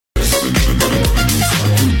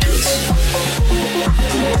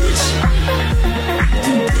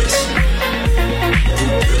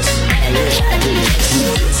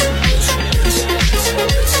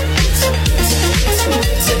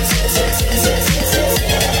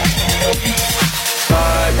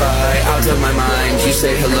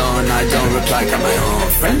say hello and I don't reply, got my own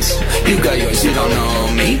friends. You got yours, you don't know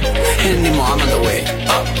me anymore, I'm on the way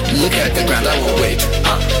up. Look at the ground, I won't wait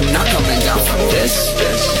up. Not coming down from this.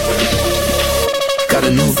 Got a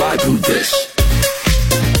new vibe, who this?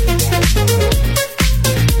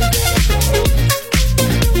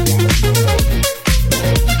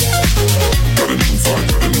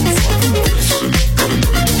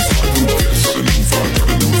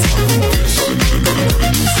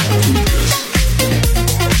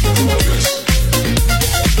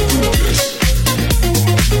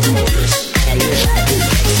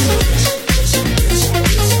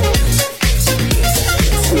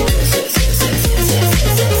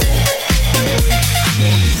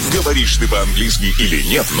 Говоришь ты по-английски или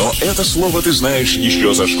нет, но это слово ты знаешь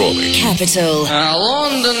еще со школы. Capital.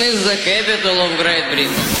 London is the capital of Great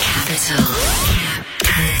Britain. Capital.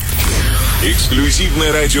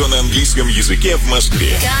 Эксклюзивное радио на английском языке в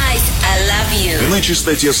Москве. Guys, I love you. На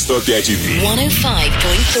частоте 105,3.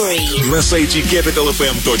 105.3. На сайте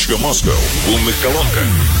capitalfm.moscow. В умных колонках.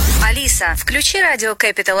 Алиса, включи радио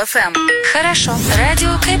Capital FM. Хорошо.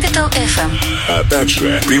 Радио Capital FM. А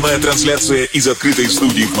также прямая трансляция из открытой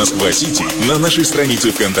студии в Москва-Сити на нашей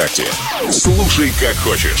странице ВКонтакте. Слушай как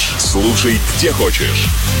хочешь. Слушай где хочешь.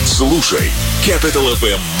 Слушай Capital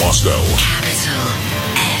FM Moscow. Capital FM.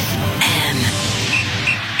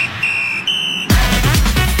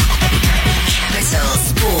 Capital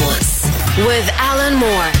Sports with Alan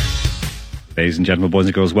Moore. Ladies and gentlemen, boys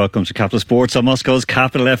and girls, welcome to Capital Sports on Moscow's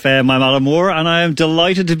Capital FM. I'm Alan Moore and I am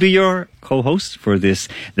delighted to be your co-host for this,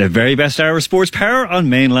 the very best hour of sports power on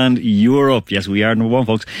mainland Europe. Yes, we are number one,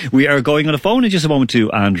 folks. We are going on the phone in just a moment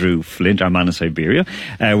to Andrew Flint, our man in Siberia.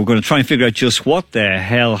 We're going to try and figure out just what the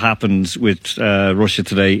hell happened with Russia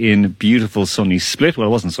today in beautiful sunny Split. Well,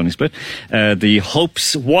 it wasn't sunny Split. The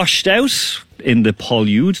hopes washed out in the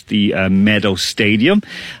Polyud, the Meadow Stadium.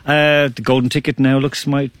 The golden ticket now looks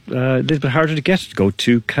a little bit harder to get to go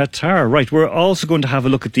to Qatar. Right, we're also going to have a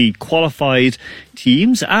look at the qualified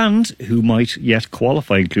teams and who might yet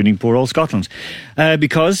qualify, including poor old Scotland.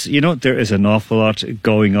 Because, you know, there is an awful lot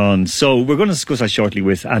going on. So we're going to discuss that shortly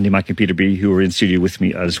with Andy Mack and Peter B, who are in studio with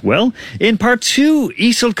me as well. In part two,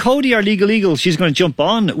 Isel Cody, our legal eagle, she's going to jump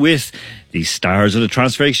on with the stars of the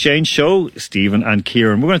Transfer Exchange show, Stephen and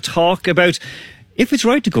Kieran. We're going to talk about if it's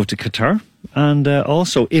right to go to Qatar and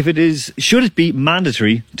also if it is, should it be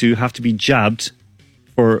mandatory to have to be jabbed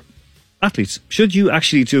for athletes? Should you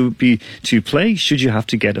actually to play? Should you have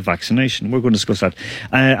to get a vaccination? We're going to discuss that,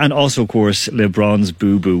 and also, of course, LeBron's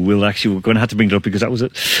boo-boo. We're going to have to bring it up because that was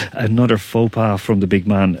another faux pas from the big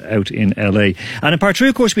man out in LA. And in part three,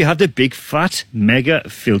 of course, we have the big fat mega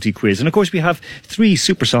filthy quiz, and of course, we have 3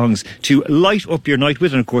 super songs to light up your night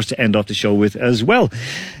with, and of course, to end off the show with as well.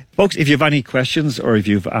 Folks, if you have any questions or if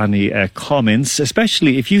you have any comments,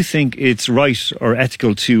 especially if you think it's right or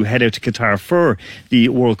ethical to head out to Qatar for the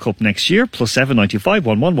World Cup next year, +7 95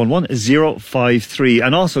 11 11 053.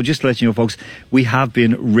 And also, just to let you know, folks, we have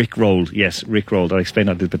been rickrolled. Yes, rickrolled. I'll explain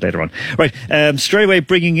that a little bit later on. Right, straight away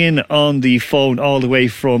bringing in on the phone all the way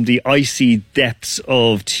from the icy depths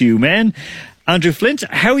of Two Men, Andrew Flint.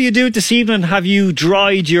 How are you doing this evening? Have you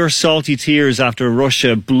dried your salty tears after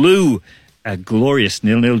Russia blew a glorious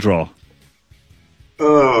 0-0 draw?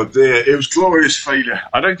 Oh dear, it was glorious failure.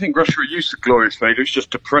 I don't think Russia are used to glorious failure. It's just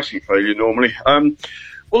depressing failure normally.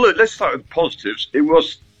 Well, look, let's start with the positives. It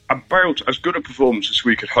was about as good a performance as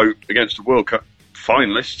we could hope against the World Cup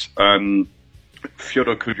finalists.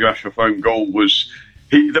 Fyodor Kudrashev's own goal was...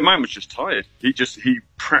 the man was just tired. He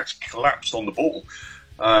practically collapsed on the ball.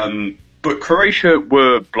 But Croatia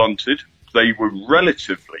were blunted. They were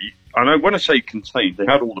relatively... And when I say contained, they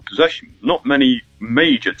had all the possession. Not many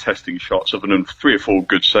major testing shots other than 3 or 4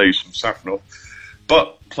 good saves from Safanov.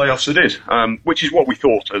 But playoffs it is, which is what we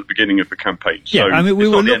thought at the beginning of the campaign. Yeah, so I mean,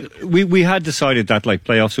 we had decided that like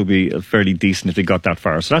playoffs would be fairly decent if they got that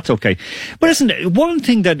far, so that's okay. But listen, one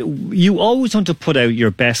thing that you always want to put out your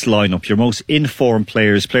best lineup, your most informed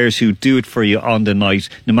players who do it for you on the night,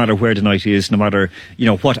 no matter where the night is, no matter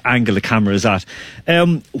what angle the camera is at.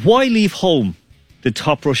 Why leave home the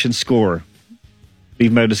top Russian scorer?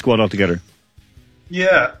 Leave him out of the squad altogether.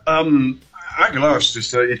 Yeah, Aguilar's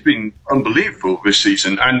it's been unbelievable this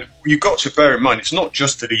season, and you've got to bear in mind it's not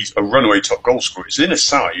just that he's a runaway top goal scorer. It's in a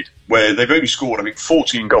side where they've only scored, I think,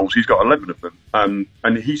 14 goals. He's got 11 of them,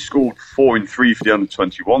 and he scored 4 in 3 for the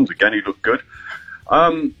under-21s. Again, he looked good.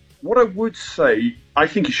 What I would say, I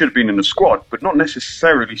think he should have been in the squad, but not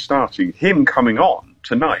necessarily starting. Him coming on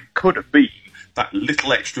tonight could have been that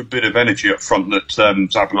little extra bit of energy up front that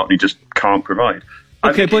Zablotny just can't provide.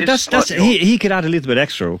 Okay, but he could add a little bit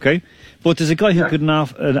extra, okay? But there's a guy who could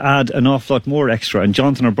add an awful lot more extra, and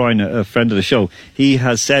Jonathan O'Brien, a friend of the show, he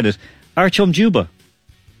has said it. Artyom Dzyuba.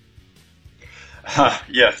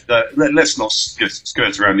 Let's not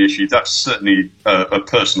skirt around the issue. That's certainly a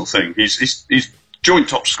personal thing. He's joint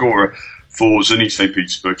top scorer for Zenit St.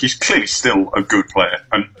 Petersburg. He's clearly still a good player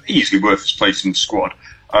and easily worth his place in the squad.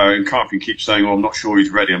 And Karpin keeps saying, I'm not sure he's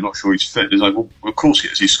ready, I'm not sure he's fit. It's like, well, of course he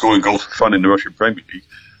is. He's scoring goals for fun in the Russian Premier League.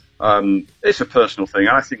 It's a personal thing,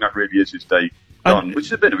 and I think that really is his day done, which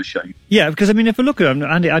is a bit of a shame. Yeah, because, I mean, if we look at him,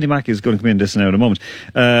 Andy Mackey is going to come in this now in a moment.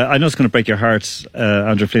 I know it's going to break your hearts,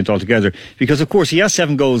 Andrew Flint, altogether, because, of course, he has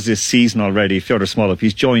 7 goals this season already, Fyodor Smolov.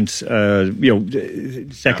 He's joint,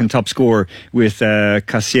 second top scorer with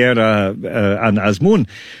Kassiera and Azmoun.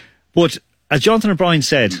 But, as Jonathan O'Brien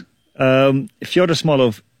said, Fyodor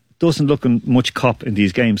Smolov doesn't look much cop in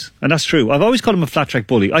these games, and that's true. I've always called him a flat track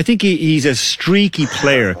bully. I think he's a streaky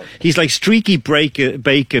player. He's like streaky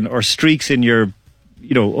bacon or streaks in your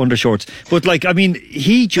undershorts, but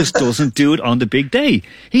he just doesn't do it on the big day.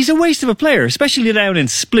 He's a waste of a player, especially down in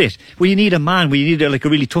Split, where you need a man, where you need a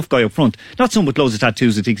really tough guy up front, not someone with loads of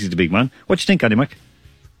tattoos that thinks he's the big man. What do you think, Andy Mack?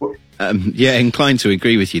 Inclined to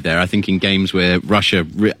agree with you there. I think in games where Russia,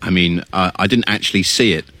 I didn't actually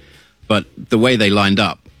see it, but the way they lined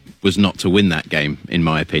up was not to win that game, in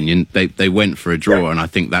my opinion. They went for a draw, and I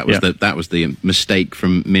think that was the mistake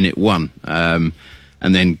from minute one. And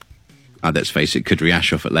then, let's face it,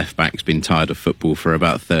 Kudryashov at left back's been tired of football for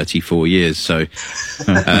about 34 years. So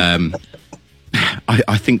I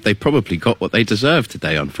think they probably got what they deserved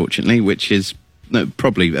today, unfortunately, which is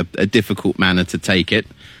probably a difficult manner to take it.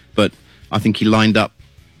 But I think he lined up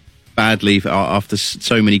badly after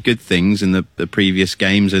so many good things in the previous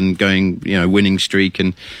games and winning streak,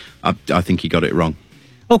 and I think he got it wrong.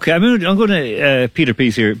 Okay, I'm going to Peter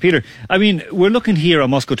Pease here. Peter, we're looking here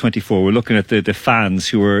on Moscow 24. We're looking at the fans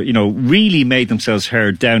who are, really made themselves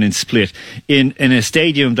heard down in Split in a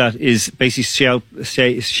stadium that is basically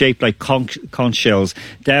shaped like conch shells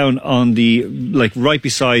down on the right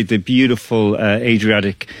beside the beautiful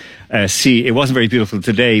Adriatic Sea. It wasn't very beautiful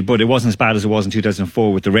today, but it wasn't as bad as it was in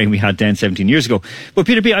 2004 with the rain we had then 17 years ago. But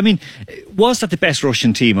Peter B, was that the best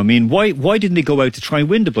Russian team? Why didn't they go out to try and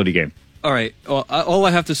win the bloody game? All right. Well, all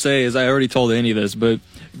I have to say is I already told Andy this, but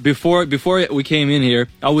before we came in here,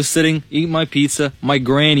 I was sitting, eating my pizza. My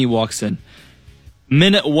granny walks in.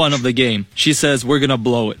 Minute 1 of the game, she says, we're going to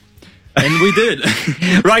blow it. And we did.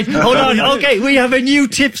 Right, hold on. Okay, we have a new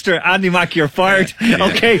tipster. Andy Mack, you're fired.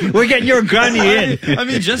 Okay, we're getting your granny in.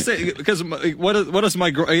 Just because what is my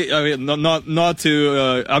not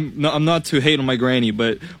to I'm not to hate on my granny,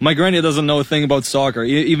 but my granny doesn't know a thing about soccer.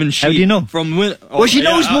 Even she. How do you know? She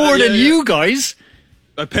knows more than you guys.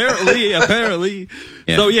 Apparently. Yeah,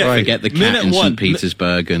 So forget the cat in St.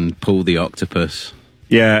 Petersburg and pull the octopus.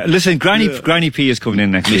 Yeah, listen, Granny P is coming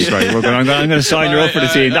in next week, right? I'm going to sign her up for the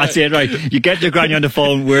team. That's it, right? You get your granny on the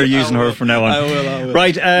phone. We're using her from now on. I will.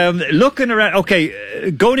 Right, looking around.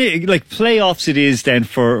 Okay, going to playoffs. It is then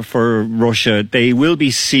for Russia. They will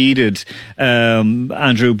be seeded,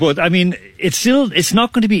 Andrew. But it's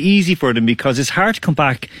not going to be easy for them because it's hard to come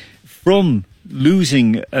back from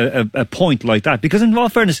losing a point like that, because in all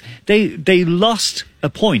fairness they lost a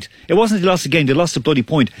point. It wasn't they lost a game, they lost a bloody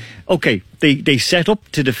point. Okay, they set up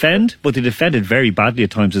to defend, but they defended very badly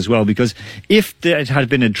at times as well, because if it had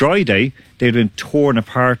been a dry day they'd have been torn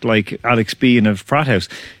apart like Alex B in a frat house.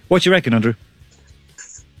 What do you reckon, Andrew?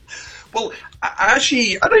 Well, I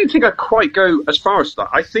don't think I'd quite go as far as that.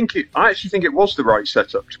 I actually think it was the right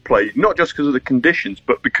setup to play, not just because of the conditions,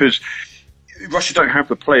 but because Russia don't have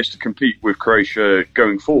the players to compete with Croatia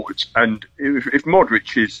going forwards. And if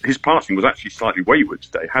Modric, his passing was actually slightly wayward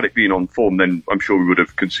today. Had it been on form, then I'm sure we would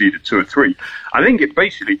have conceded 2 or 3. I think it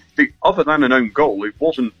basically, other than an own goal, it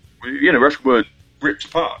wasn't, Russia were ripped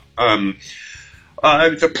apart.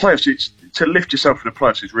 The players, to lift yourself in the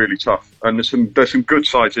playoffs is really tough. And there's some good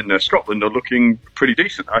sides in there. Scotland are looking pretty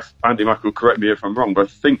decent. Andy Mack will correct me if I'm wrong, but I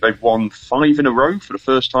think they've won 5 in a row for the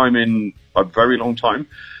first time in a very long time.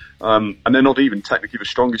 And they're not even technically the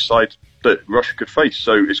strongest side that Russia could face,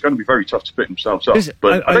 so it's going to be very tough to pick themselves up.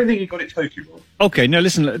 But I don't think he got it totally wrong. Okay, now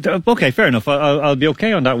listen, okay, fair enough. I'll be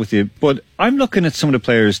okay on that with you. But I'm looking at some of the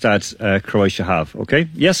players that Croatia have, okay?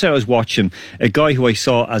 Yesterday I was watching a guy who I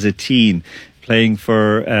saw as a teen playing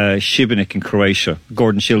for Šibenik in Croatia,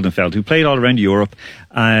 Gordon Schildenfeld, who played all around Europe,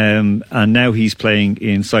 and now he's playing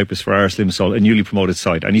in Cyprus for Aris Limassol, a newly promoted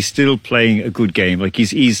side, and he's still playing a good game. Like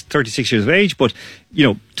he's 36 years of age, but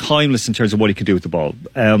timeless in terms of what he can do with the ball.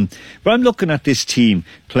 But I'm looking at this team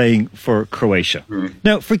playing for Croatia.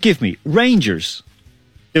 Now, forgive me, Rangers.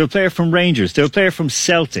 They have a player from Rangers. They have a player from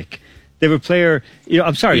Celtic. They have a player,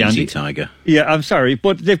 I'm sorry, Easy Andy. Tiger. Yeah, I'm sorry.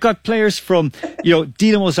 But they've got players from,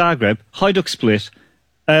 Dinamo Zagreb, Hajduk Split,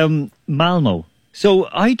 Malmo. So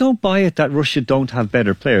I don't buy it that Russia don't have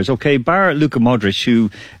better players. Okay, bar Luka Modric,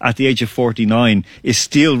 who at the age of 49 is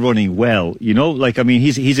still running well.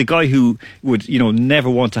 He's a guy who would, never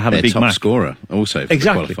want to have a big top match. Scorer also for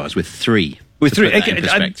Exactly. the qualifiers with 3. With 3, in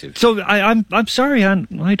perspective. I'm sorry,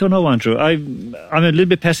 I don't know, Andrew. I'm a little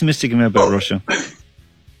bit pessimistic about Russia.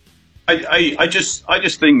 I just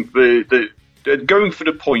think the going for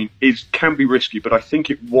the point can be risky, but I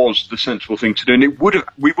think it was the sensible thing to do, and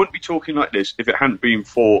we wouldn't be talking like this if it hadn't been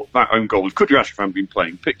for that own goal. Kudryashov hadn't been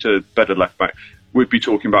playing, picked a better left back, we'd be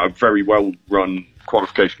talking about a very well run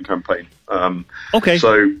qualification campaign. Okay,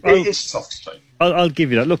 so it's tough to say. I'll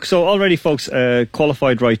give you that. Look, so already, folks,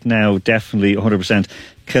 qualified right now, definitely 100%.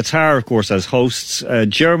 Qatar, of course, as hosts.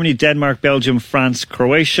 Germany, Denmark, Belgium, France,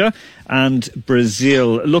 Croatia, and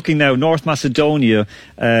Brazil. Looking now, North Macedonia,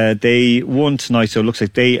 they won tonight, so it looks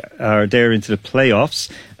like they are there into the playoffs.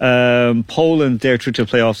 Poland, they're through to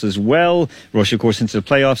the playoffs as well. Russia, of course, into the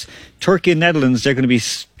playoffs. Turkey and Netherlands, they're going to be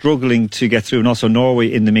struggling to get through, and also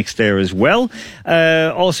Norway in the mix there as well.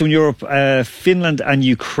 Also in Europe, Finland and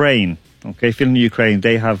Ukraine. Okay, Finland and Ukraine,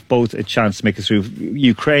 they have both a chance to make it through.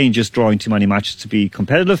 Ukraine just drawing too many matches to be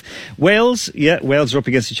competitive. Wales are up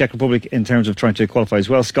against the Czech Republic in terms of trying to qualify as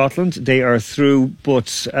well. Scotland, they are through,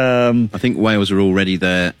 but I think Wales are already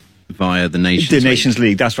there via the Nations League. Nations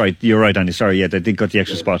League, that's right. You're right, Andy. Sorry, yeah, they did got the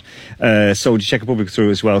extra spot. So the Czech Republic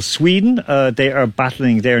through as well. Sweden, they are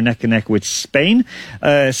battling there neck and neck with Spain.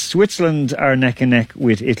 Switzerland are neck and neck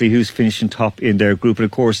with Italy, who's finishing top in their group. And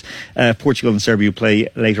of course, Portugal and Serbia play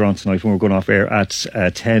later on tonight when we're going off air at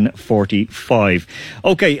 10:45.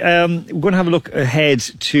 Okay, we're going to have a look ahead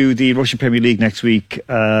to the Russian Premier League next week,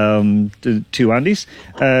 the two Andys,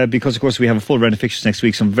 because of course we have a full round of fixtures next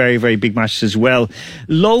week, some very, very big matches as well.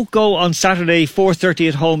 Loco on Saturday, 4:30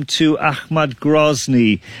 at home to Ahmad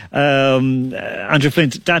Grozny. Andrew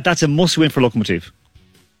Flint, that's a must-win for Lokomotiv.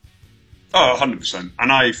 Oh, 100%.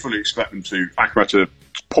 And I fully expect them to. Akhmat to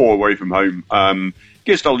pour away from home.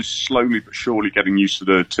 Gisdol is slowly but surely getting used to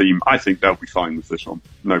the team. I think they'll be fine with this one.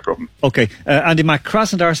 No problem. Okay. Andy Mack,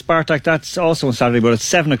 Krasnodar Spartak, that's also on Saturday, but it's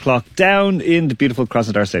 7 o'clock down in the beautiful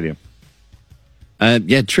Krasnodar Stadium.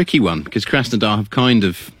 Tricky one, because Krasnodar have kind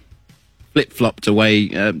of flip-flopped away,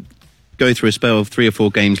 go through a spell of 3 or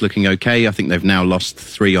 4 games looking okay. I think they've now lost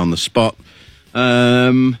 3 on the spot.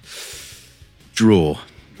 Draw.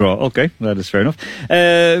 Okay, that is fair enough.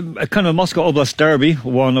 A kind of Moscow Oblast derby,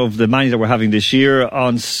 one of the many that we're having this year.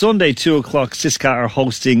 On Sunday, 2 o'clock, CSKA are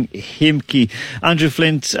hosting Khimki. Andrew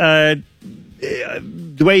Flint, the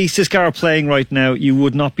way CSKA are playing right now, you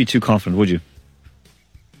would not be too confident, would you?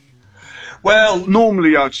 Well,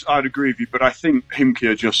 normally I'd agree with you, but I think Khimki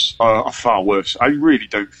are just are far worse. I really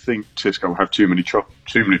don't think CSKA will have too many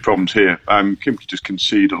problems here. Khimki just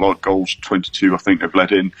concede a lot of goals, 22 I think they've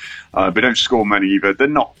let in. They don't score many either.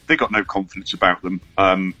 They got no confidence about them,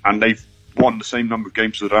 and they've won the same number of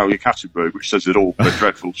games as Raul Yekaterinburg, which says it all. They're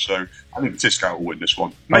dreadful. So I think CSKA will win this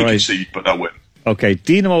one. May concede, but they'll win. Okay,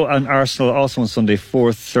 Dinamo and Arsenal also on Sunday,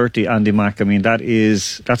 4:30. Andy Mack, I mean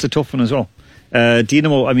that's a tough one as well.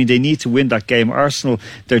 Dinamo, I mean, they need to win that game. Arsenal,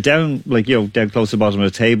 they're down, down close to the bottom of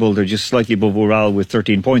the table. They're just slightly above Ural with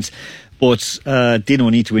 13 points. But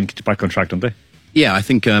Dinamo need to win to get back on track, don't they? Yeah, I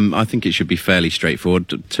think it should be fairly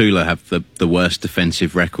straightforward. Tula have the worst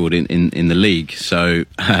defensive record in the league. So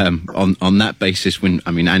on that basis,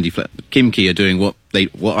 Khimki are doing what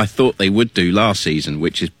I thought they would do last season,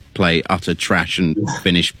 which is play utter trash and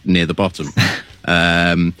finish near the bottom.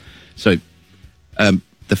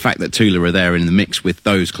 The fact that Tula are there in the mix with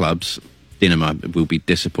those clubs, Dinamo will be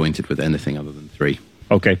disappointed with anything other than 3.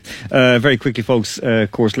 Okay. Very quickly, folks,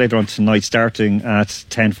 of course, later on tonight, starting at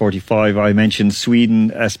 10:45, I mentioned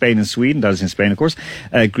Spain and Sweden. That is in Spain, of course.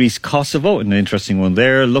 Greece, Kosovo, an interesting one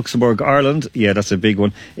there. Luxembourg, Ireland. Yeah, that's a big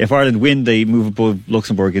one. If Ireland win, they move above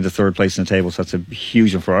Luxembourg into 3rd place in the table, so that's a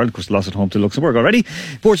huge one for Ireland. Of course, lost at home to Luxembourg already.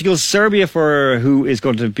 Portugal, Serbia, who is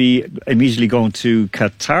going to be immediately going to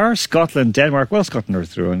Qatar. Scotland, Denmark. Well, Scotland are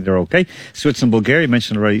through and they're okay. Switzerland, Bulgaria,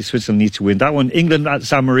 mentioned already. Switzerland needs to win that one. England at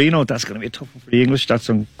San Marino. That's going to be a tough one for the English. That's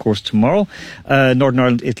on course tomorrow. Northern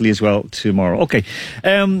Ireland, Italy as well tomorrow. Okay,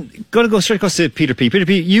 going to go straight across to Peter P. Peter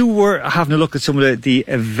P, you were having a look at some of the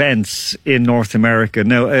events in North America.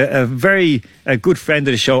 Now, a good friend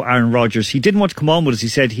of the show, Aaron Rodgers, he didn't want to come on with us. He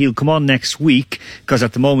said he'll come on next week because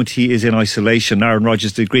at the moment he is in isolation. Aaron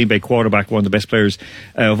Rodgers, the Green Bay quarterback, one of the best players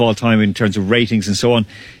of all time in terms of ratings and so on.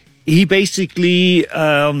 he basically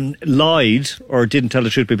lied or didn't tell the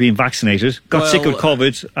truth by being vaccinated, got sick with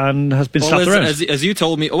COVID, and has been slapped around. As you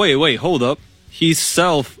told me, wait, hold up. He's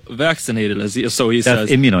self-vaccinated, so he says.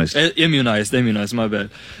 Immunized. Immunized, my bad.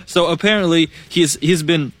 So apparently, he's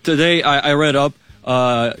been, today I read up,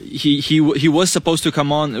 he was supposed to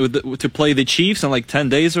come on to play the Chiefs in like 10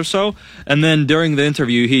 days or so, and then during the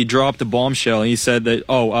interview he dropped a bombshell. He said that,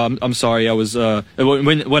 I'm sorry, I was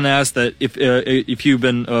when asked that if you've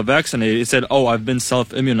been vaccinated, he said, I've been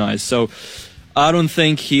self-immunized. So I don't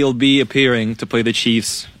think he'll be appearing to play the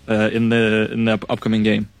Chiefs in the upcoming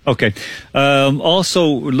game. Okay. Also,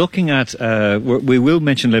 looking at, we will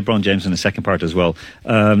mention LeBron James in the second part as well.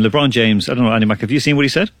 LeBron James, I don't know, Andy Mac, have you seen what he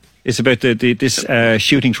said? It's about this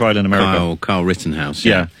shooting trial in America. Kyle Rittenhouse.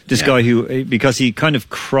 Yeah. This guy who, because he kind of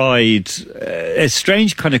cried, a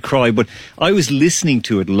strange kind of cry, but I was listening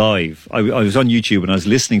to it live. I was on YouTube and I was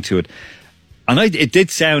listening to it. And it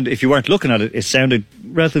did sound, if you weren't looking at it, it sounded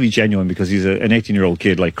relatively genuine because he's an 18-year-old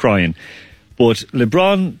kid, like, crying. But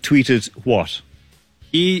LeBron tweeted what?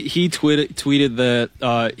 He tweeted that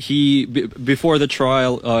before the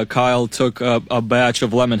trial, Kyle took a batch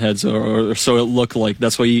of lemon heads, or so it looked like.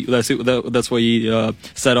 That's what he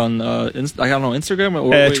said on I don't know, Instagram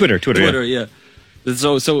or Twitter. Yeah.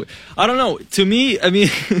 So I don't know. To me, I mean,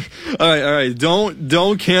 all right.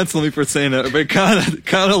 Don't cancel me for saying that. But it kind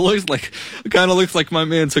of looks like my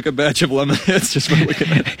man took a batch of lemon heads just by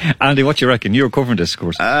looking at it. Andy, what do you reckon? You're covering this, of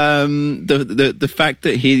course. The fact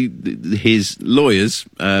that his lawyers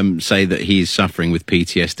say that he's suffering with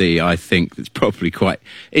PTSD, I think it's probably quite.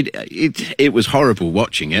 It was horrible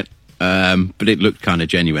watching it, but it looked kind of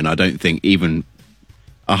genuine. I don't think even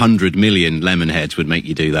 100 million lemon heads would make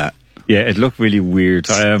you do that. Yeah, it looked really weird.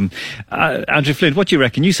 Andrew Flint, what do you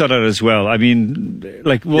reckon? You saw that as well. I mean,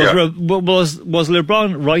 like, was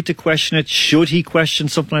LeBron right to question it? Should he question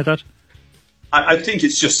something like that? I think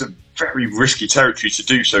it's just a very risky territory to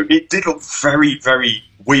do so. It did look very, very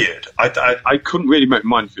weird. I couldn't really make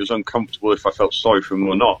mine if it was uncomfortable, if I felt sorry for him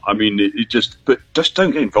or not. I mean, but just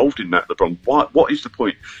don't get involved in that, LeBron. What is the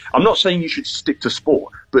point? I'm not saying you should stick to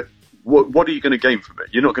sport, but what are you going to gain from it?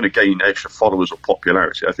 You're not going to gain extra followers or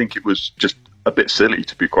popularity. I think it was just a bit silly,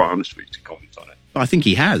 to be quite honest with you, to comment on it. I think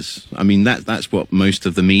he has. I mean, that's what most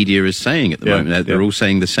of the media is saying at the moment. They're all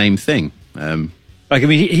saying the same thing. Like, I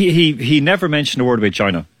mean, he never mentioned a word about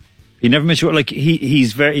China. He never mentioned, like,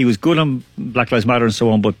 he was good on Black Lives Matter and so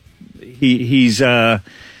on, but he's I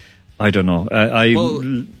don't know.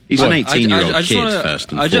 He's an 18-year-old kid,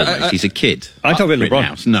 first and foremost. He's a kid. I'm talking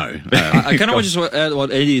about LeBron. No. I kind of just want to add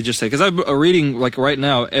what Eddie just said, because I'm reading, like, right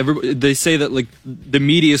now, they say that, like, the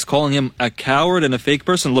media is calling him a coward and a fake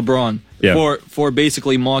person, LeBron, for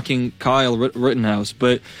basically mocking Kyle Rittenhouse.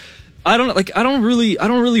 But I don't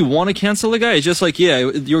really want to cancel the guy. It's just like,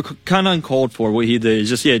 you're kind of uncalled for what he did. It's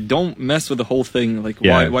just, don't mess with the whole thing. Like,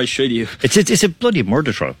 why should you? It's a bloody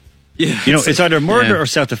murder trial. Yeah, you know, it's either murder or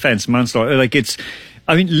self-defense, manslaughter. Like, it's.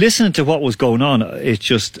 I mean, listening to what was going on, it's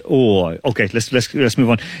just, okay, let's move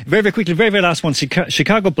on. Very, very quickly, very, very last one.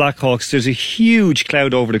 Chicago Blackhawks, there's a huge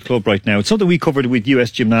cloud over the club right now. It's something we covered with US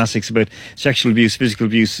Gymnastics about sexual abuse, physical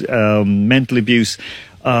abuse, mental abuse,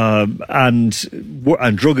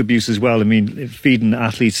 and drug abuse as well. I mean, feeding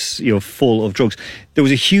athletes, full of drugs. There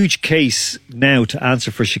was a huge case now to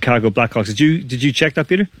answer for Chicago Blackhawks. Did you check that,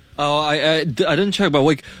 Peter? Oh, I didn't check, but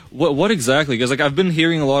like what exactly? Because like I've been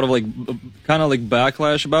hearing a lot of like kind of like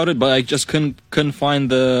backlash about it, but I just couldn't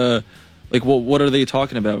find the like what are they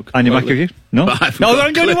talking about? Andy McAfee? No, I'm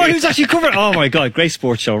the only one who's actually covered. Oh my God, great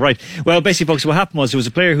sports show, right? Well, basically, folks, what happened was there was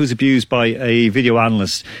a player who was abused by a video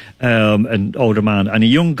analyst, an older man, and a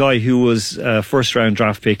young guy who was first round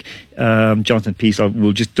draft pick, Jonathan Peace.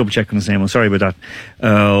 We'll just double check on his name. I'm sorry about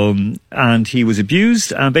that. And he was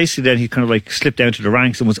abused, and basically then he kind of like slipped down to the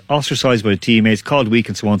ranks and was ostracized by the teammates, called weak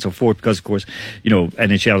and so on and so forth, because of course,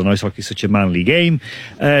 NHL and ice hockey is such a manly game.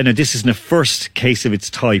 Now this isn't the first case of its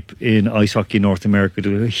type in ice hockey in North America.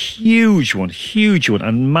 There was a huge one,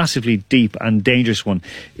 and massively deep and dangerous one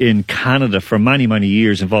in Canada for many, many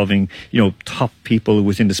years, involving top people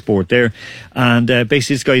within the sport there. And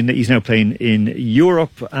basically this guy, he's now playing in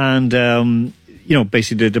Europe, and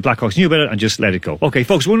basically the Blackhawks knew about it and just let it go. Okay,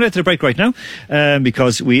 folks, we're going to get to the break right now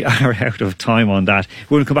because we are out of time on that.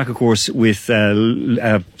 We're going to come back, of course, with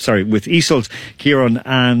Isolt, Kieran,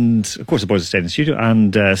 and of course the boys that stayed in the studio,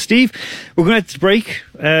 and Steve. We're going to get to the break.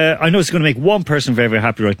 I know it's going to make one person very, very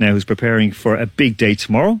happy right now who's preparing for a big day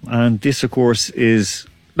tomorrow, and this, of course, is...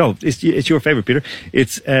 No, it's your favourite, Peter.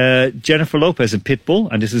 It's Jennifer Lopez and Pitbull,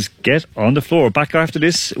 and this is Get on the Floor. Back after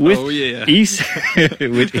this with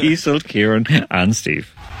with Isolt, Kieran, and Steve.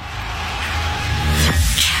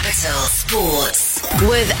 Capital Sports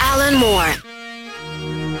with Alan Moore.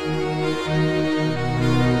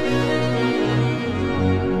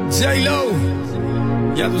 J-Lo,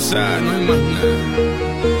 ya tú sabes, no hay más nada.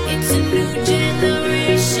 It's a new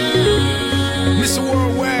generation. Mr.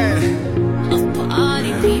 Worldwide. Of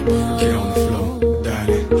party people. Get on the floor,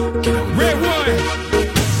 darling. Get on the Red one.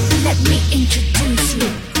 Let me introduce you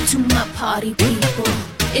to my party people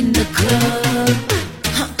in the club.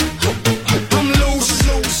 I'm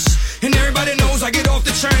loose, and everybody knows I get off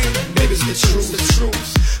the train. Baby, it's the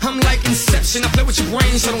truth. I'm like Inception, I play with your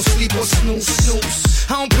brains, I don't sleep or snooze.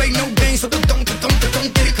 I don't play no games, so don't get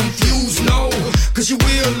it confused, no. Cause you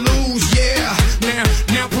will lose, yeah.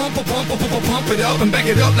 Now pump it up and back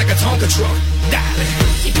it up like a Tonka truck. Darling.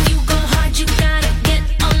 If you go hard, you gotta get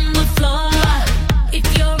on the floor. If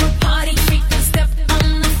you're a party freak, then step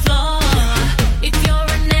on the floor. If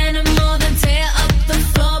you're an animal, then tear up the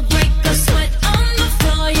floor. Break a sweat on the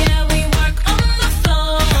floor, yeah, we work on the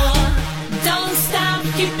floor. Don't stop,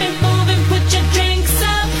 keep it moving, put your drinks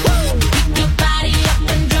up. Pick your body up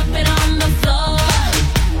and drop it on the floor.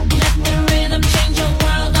 Let the rhythm change your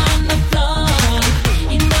world on the floor.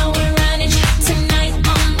 You know we're running tonight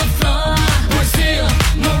on the floor. Brazil,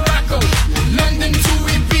 Morocco, London to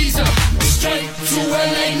Ibiza, straight to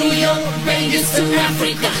LA, New York, Vegas to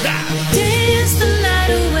Africa. Dance the night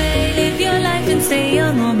away, live your life and stay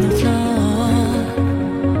young on the floor.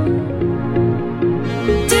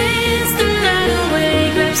 Dance the night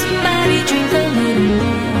away, grab somebody, drink a little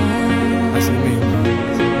more. Tonight we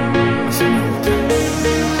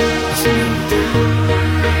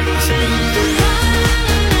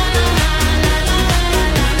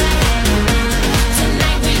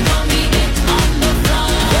gon' be it on the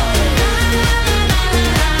floor.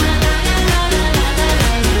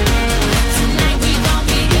 Tonight we gon'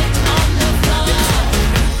 be it on the floor.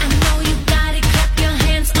 I know you got it, clap your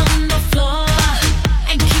hands on the floor.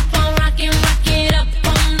 And keep on rocking, rock it up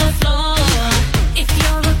on the floor. If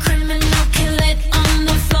you're a criminal, kill it on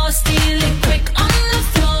the floor. Steal it quick on the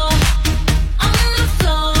floor. On the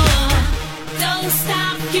floor. Don't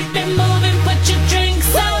stop, keep it moving, put your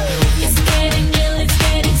drinks up. It's getting ill, it's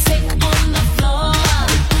getting sick on the floor.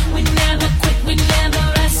 We never quit, we never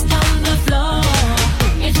rest on the floor.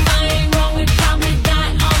 If I ain't wrong, we probably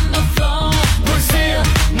die on the floor. Brazil,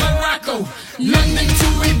 Morocco, London to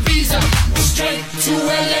Ibiza, straight to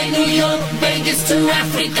LA, New York, Vegas to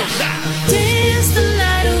Africa. Dance the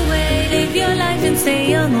night away, live your life and stay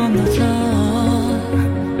young on the floor.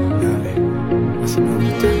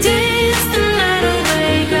 Dance the night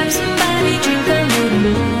away, grab somebody, drink a little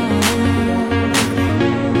more.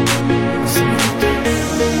 Tonight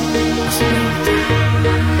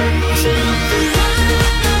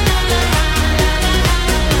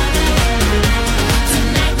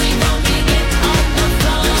we gon' be it on the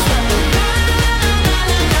floor.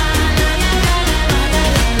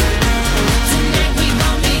 Tonight we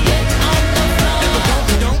gon' be it on the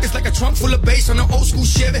floor. Donk, it's like a trunk full of bass on an old school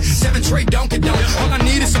Chevy 7-tray Donkey Donk. All I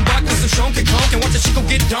need is some vodka, some Shonky Conk, and watch the chico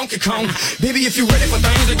get Donkey Kong. Baby, if you ready for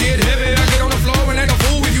things to get heavy, I get on the floor and act a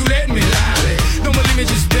fool if you let me. Lolly. Don't believe me,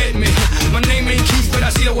 just bet me. My name ain't Keith, but I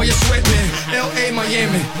see the way you sweat me. L.A.,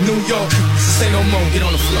 Miami, New York, say no more, get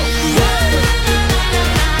on the floor.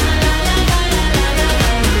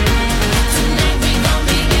 Tonight we gon'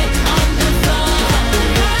 be it on the floor.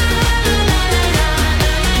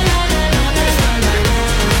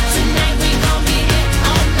 Tonight we gon' be it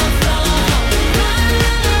on the floor.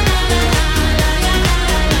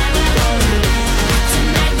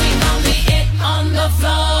 Tonight we gon' be it on the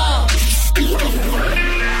floor.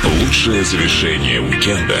 Лучшее завершение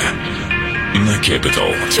уикенда на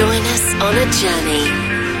Capital. Join us on a journey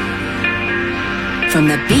from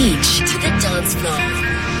the beach to the dance floor.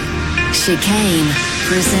 Chicane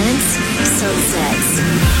presents Sunsets.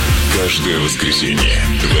 Каждое воскресенье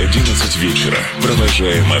в 11 вечера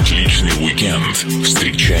продолжаем отличный уикенд.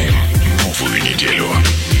 Встречаем новую неделю.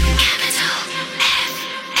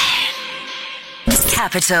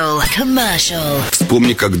 Capital Commercial.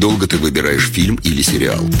 Вспомни, как долго ты выбираешь фильм или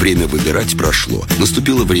сериал. Время выбирать прошло.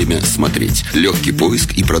 Наступило время смотреть. Легкий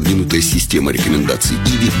поиск и продвинутая система рекомендаций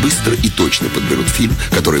Иви быстро и точно подберут фильм,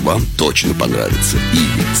 который вам точно понравится.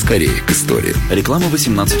 Иви. Скорее к истории. Реклама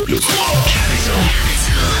 18+.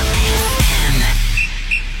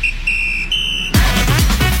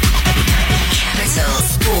 Capital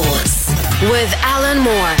Sports with Alan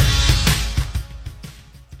Moore.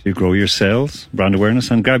 To grow your sales, brand awareness,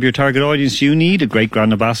 and grab your target audience, you need a great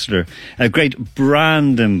brand ambassador. A great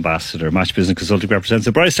brand ambassador. Match Business Consulting represents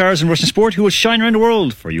the brightest stars in Russian sport who will shine around the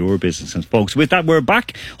world for your business. And folks, with that, we're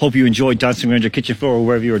back. Hope you enjoyed dancing around your kitchen floor or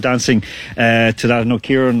wherever you were dancing to that. I know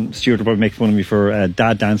Kieran Stewart will probably make fun of me for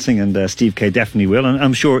dad dancing, and Steve K definitely will, and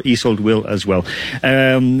I'm sure Isolde will as well.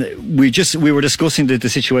 We were discussing the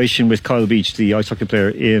situation with Kyle Beach, the ice hockey player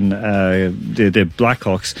in the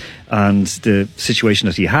Blackhawks, and the situation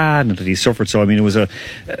that he had and that he suffered. So I mean, it was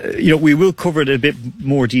we will cover it in a bit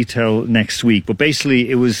more detail next week, but basically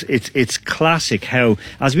it's classic how,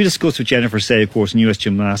 as we discussed with Jennifer Say, of course, in US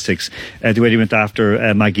Gymnastics, the way they went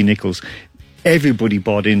after Maggie Nichols, everybody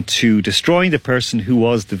bought into destroying the person who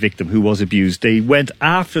was the victim, who was abused. They went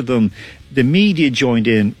after them. The media joined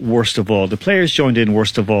in worst of all, the players joined in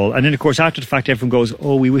worst of all, and then of course after the fact everyone goes,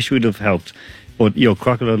 oh, we wish we'd have helped. But,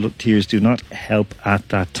 crocodile tears do not help at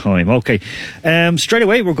that time. Okay, straight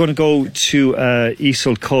away we're going to go to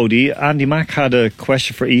Isolde Cody. Andy Mack had a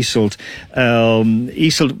question for Isolde.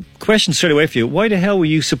 Isolde, question straight away for you. Why the hell were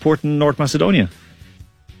you supporting North Macedonia?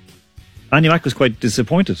 Andy Mack was quite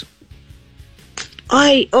disappointed. So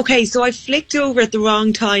I flicked over at the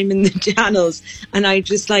wrong time in the channels, and I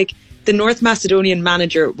just the North Macedonian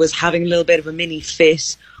manager was having a little bit of a mini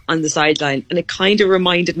fit on the sideline, and it kind of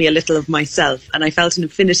reminded me a little of myself, and I felt an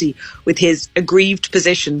affinity with his aggrieved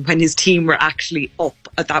position when his team were actually up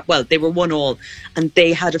at that. Well, they were 1-1 and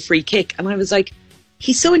they had a free kick, and I was like,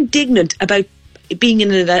 he's so indignant about being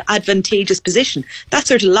in an advantageous position. That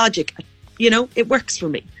sort of logic, it works for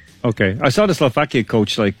me. Okay, I saw the Slovakia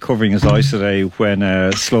coach covering his eyes today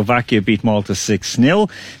when Slovakia beat Malta 6-0.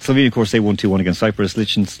 Slovenia, of course, they won 2-1 against Cyprus.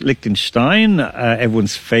 Liechtenstein,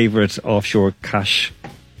 everyone's favourite offshore cash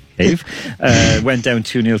cave, went down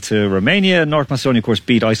 2-0 to Romania. North Macedonia, of course,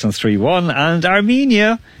 beat Iceland 3-1, and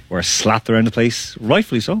Armenia were slapped around the place,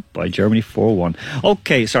 rightfully so, by Germany 4-1.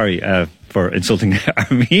 Okay, sorry for insulting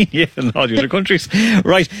Armenia and all the other countries.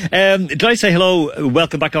 Right, did I say hello?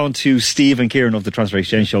 Welcome back on to Steve and Kieran of the Transfer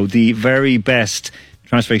Exchange Show, the very best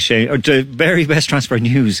transfer exchange, or the very best transfer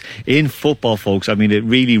news in football, folks. I mean, it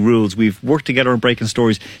really rules. We've worked together on breaking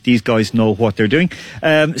stories. These guys know what they're doing.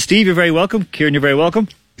 Steve, you're very welcome. Kieran, you're very welcome.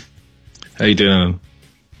 How you doing, Alan?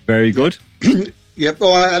 Very good. Yep,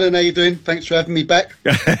 all right, Alan, how you doing? Thanks for having me back.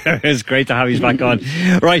 It's great to have you back on.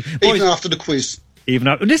 Right, boys, even after the quiz.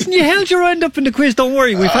 Listen, you held your end up in the quiz, don't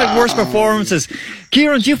worry. We've had worse performances.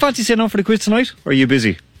 Kieran, do you fancy sitting on for the quiz tonight, or are you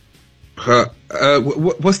busy?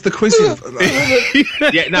 What's the quiz?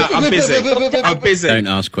 Yeah, no, I'm busy. Don't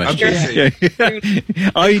ask questions.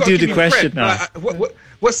 I do the question now.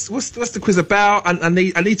 What's the quiz about? I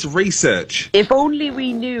need to research. If only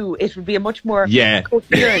we knew, it would be a much more coherent quiz.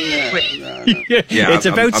 It's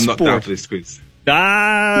about I'm sport. not down for this quiz.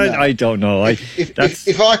 I don't know.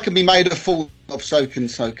 If I can be made a fool of, so can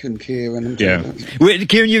Kieran.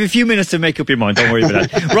 Kieran, you have a few minutes to make up your mind. Don't worry about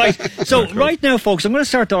that. Right. So right now, folks, I'm going to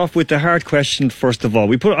start off with the hard question first of all.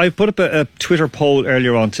 I put up a Twitter poll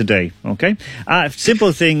earlier on today. Okay.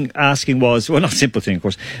 Simple thing asking was, well, not simple thing, of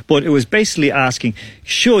course, but it was basically asking,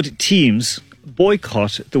 should teams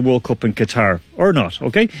boycott the World Cup in Qatar or not?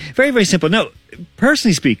 Okay. Very, very simple. Now,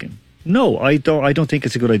 personally speaking, no, I don't think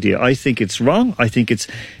it's a good idea. I think it's wrong. I think it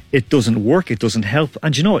doesn't work. It doesn't help.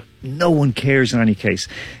 And you know what? No one cares in any case.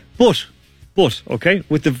 But, okay,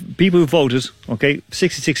 with the people who voted, okay,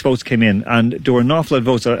 66 votes came in, and there were an awful lot of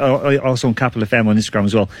votes, also on Capital FM on Instagram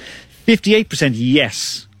as well. 58%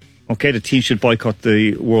 yes, okay, the team should boycott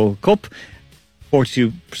the World Cup.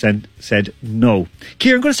 42% said no.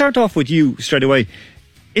 Kieran, I'm going to start off with you straight away.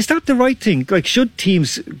 Is that the right thing? Should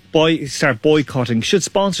teams start boycotting? Should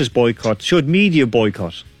sponsors boycott? Should media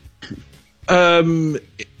boycott?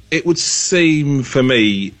 It would seem, for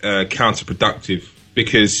me, counterproductive,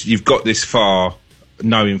 because you've got this far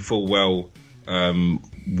knowing full well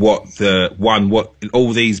what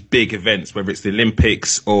all these big events, whether it's the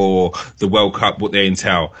Olympics or the World Cup, what they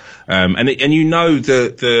entail, and you know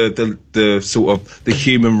the sort of the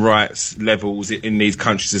human rights levels in these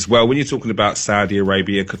countries as well. When you're talking about Saudi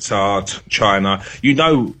Arabia, Qatar, China, you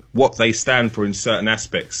know what they stand for in certain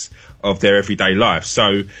aspects of their everyday life.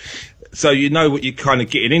 So you know what you're kind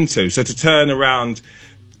of getting into. So to turn around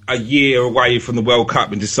a year away from the World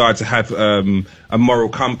Cup and decide to have a moral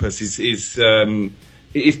compass is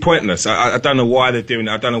pointless. I don't know why they're doing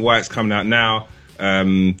it. I don't know why it's coming out now.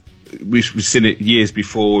 We've seen it years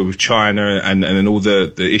before with China and all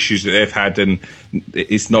the issues that they've had, and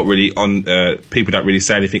it's not really on. People don't really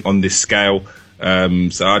say anything on this scale.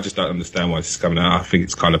 So I just don't understand why this is coming out. I think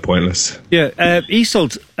it's kind of pointless. Yeah,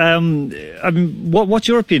 Isolde, I mean, what's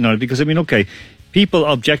your opinion on it? Because I mean, okay, people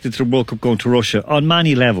objected to the World Cup going to Russia on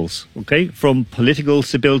many levels, okay? From political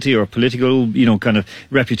stability or political, kind of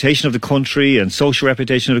reputation of the country and social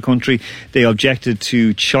reputation of the country. They objected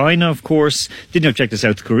to China, of course. Didn't object to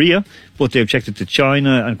South Korea, but they objected to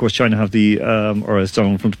China. And, of course, China have or as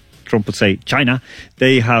Donald Trump would say, China,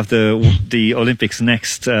 they have the Olympics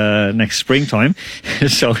next springtime.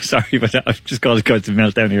 So, sorry about that. I've just got to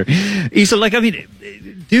melt down here. Isa,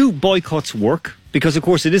 do boycotts work? Because, of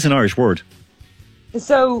course, it is an Irish word.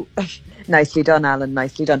 So, nicely done, Alan,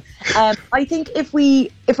 nicely done. I think if we're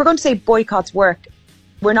going to say boycotts work,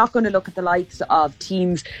 we're not going to look at the likes of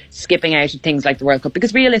teams skipping out of things like the World Cup,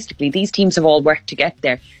 because realistically, these teams have all worked to get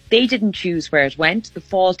there. They didn't choose where it went. The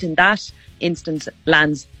fault in that instance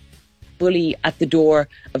lands fully at the door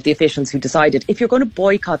of the officials who decided. If you're going to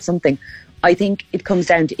boycott something, I think it comes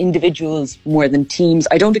down to individuals more than teams.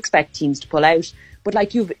 I don't expect teams to pull out,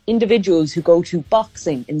 but you have individuals who go to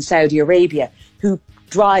boxing in Saudi Arabia, who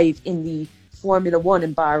drive in the Formula One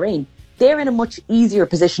in Bahrain. They're in a much easier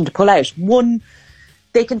position to pull out. One,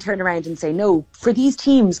 they can turn around and say no. For these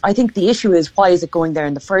teams, I think the issue is, why is it going there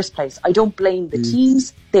in the first place? I don't blame the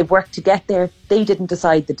teams. They've worked to get there. They didn't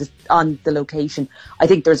decide on the location. I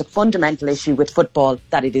think there's a fundamental issue with football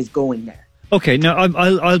that it is going there. Okay, now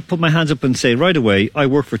I'll put my hands up and say right away, I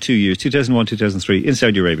worked for 2 years, 2001, 2003, in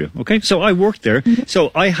Saudi Arabia. Okay, so I worked there,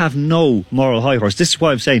 so I have no moral high horse. This is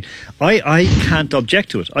why I'm saying I can't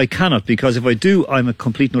object to it. I cannot, because if I do, I'm a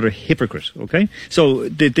complete and utter hypocrite. Okay, so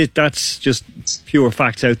that's just pure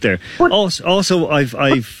facts out there. But also, I've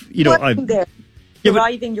there,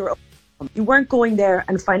 deriving your own. You weren't going there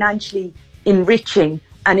and financially enriching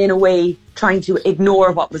and in a way trying to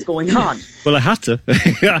ignore what was going on. Well, I had to.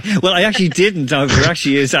 Well, I actually didn't. There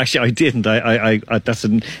actually is. Actually, I didn't. I that's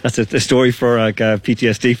a story for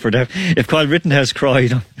PTSD for them. If Kyle Rittenhouse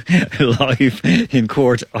cried live in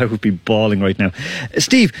court, I would be bawling right now.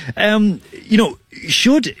 Steve,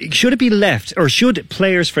 should it be left, or should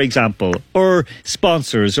players, for example, or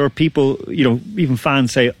sponsors, or people, even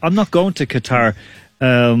fans say, I'm not going to Qatar,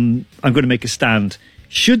 I'm going to make a stand.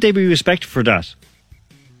 Should they be respected for that?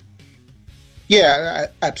 Yeah,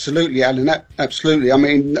 absolutely, Alan. Absolutely. I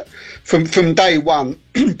mean, from day one,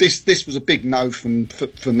 this was a big no for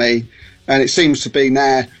me, and it seems to be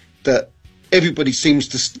now that everybody seems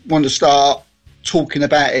to want to start talking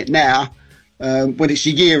about it now, when it's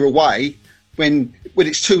a year away, when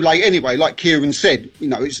it's too late anyway. Like Kieran said,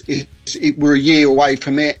 we're a year away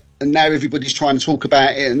from it, and now everybody's trying to talk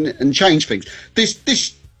about it and change things. This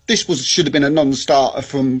should have been a non-starter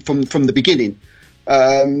from the beginning.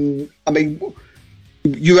 I mean,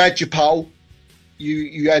 you had your poll.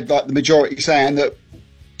 You had the majority saying that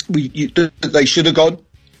they should have gone.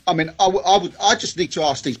 I mean, I just need to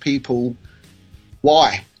ask these people,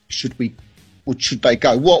 why should they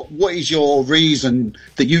go? What is your reason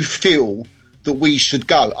that you feel that we should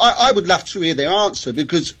go? I would love to hear their answer,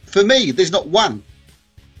 because for me, there's not one.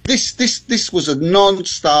 This was a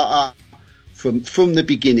non-starter from the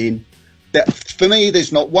beginning. That for me,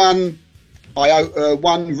 there's not one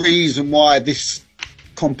reason why this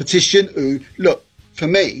competition. Look, for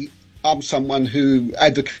me, I'm someone who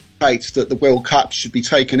advocates that the World Cup should be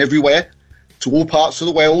taken everywhere, to all parts of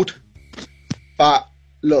the world. But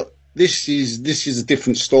look, this is a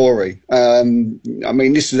different story. I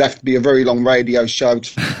mean, this would have to be a very long radio show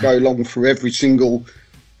to go along through every single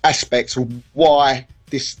aspect of why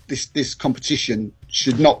this competition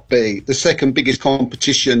should not be the second biggest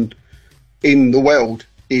competition in the world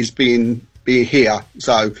is being here.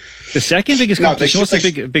 So the second biggest competition. What's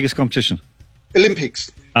the biggest competition?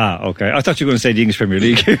 Olympics. Ah, okay. I thought you were going to say the English Premier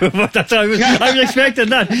League. But that's I was expecting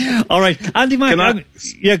that. All right, Andy Mack.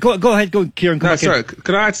 Go ahead, Kieran. No, sorry.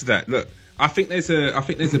 Can I add to that? Look, I think there's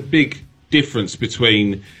a big difference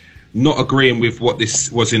between not agreeing with what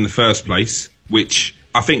this was in the first place, which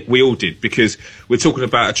I think we all did, because we're talking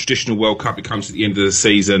about a traditional World Cup. It comes at the end of the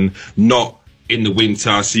season, not in the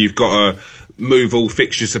winter. So you've got to move all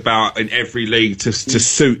fixtures about in every league to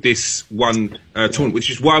suit this one tournament,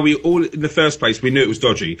 which is why we all, in the first place, we knew it was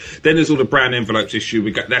dodgy. Then there's all the brown envelopes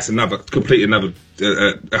issue. That's a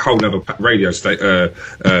whole another radio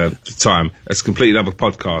time. It's completely another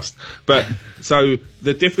podcast. But so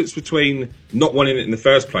the difference between not wanting it in the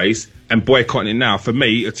first place and boycotting it now, for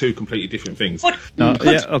me, are two completely different things.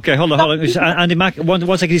 Okay, hold on. Andy Mack,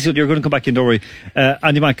 one second, you're going to come back in, don't worry.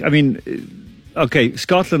 Andy Mack, I mean, okay,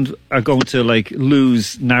 Scotland are going to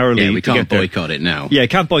lose narrowly. Yeah, we to can't get there. boycott it now. Yeah,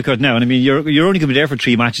 can't boycott now. And I mean, you're only going to be there for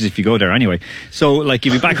 3 matches if you go there anyway. So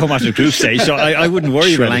you'll be back home after the group stage. So I wouldn't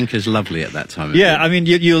worry Sri about it. Lanka's lovely at that time. Yeah, I mean,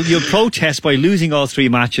 you'll protest by losing all 3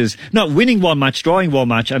 matches, not winning one match, drawing one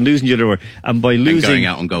match, and losing the other, and by losing And going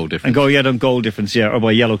out on goal difference. and going out on goal difference, yeah, or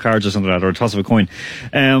by yellow cards or something like that, or a toss of a coin.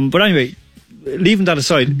 But anyway, leaving that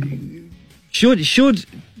aside, should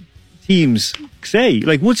teams say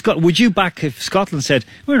would you back if Scotland said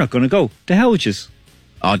we're not going to go? To hell with yous.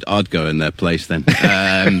 I'd go in their place then.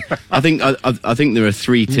 I think there are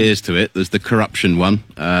 3 tiers to it. There's the corruption one,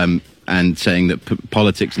 and saying that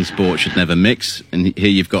politics and sport should never mix. And here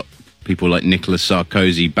you've got people like Nicolas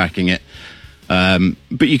Sarkozy backing it.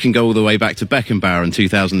 But you can go all the way back to Beckenbauer in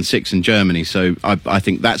 2006 in Germany. So I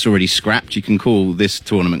think that's already scrapped. You can call this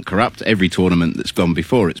tournament corrupt. Every tournament that's gone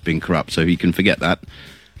before it's been corrupt, so you can forget that.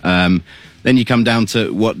 Then you come down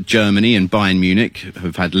to what Germany and Bayern Munich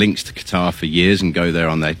have had links to Qatar for years and go there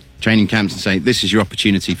on their training camps and say, this is your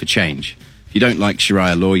opportunity for change. If you don't like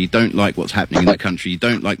Sharia law, you don't like what's happening in the country, you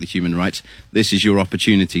don't like the human rights, this is your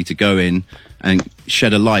opportunity to go in and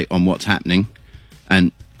shed a light on what's happening.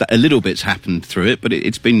 And a little bit's happened through it, but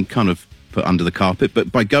it's been kind of put under the carpet.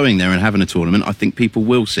 But by going there and having a tournament, I think people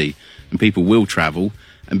will see and people will travel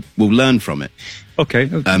and will learn from it. Okay.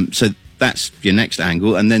 So that's your next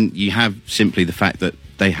angle. And then you have simply the fact that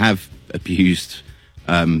they have abused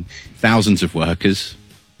thousands of workers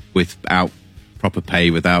without proper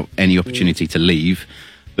pay, without any opportunity to leave.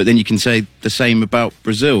 But then you can say the same about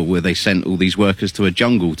Brazil, where they sent all these workers to a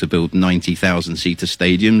jungle to build 90,000-seater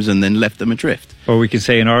stadiums and then left them adrift. Or we can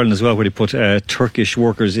say in Ireland as well, where they put Turkish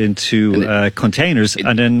workers into containers,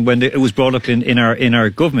 and then when it was brought up in our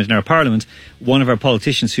government, in our parliament, one of our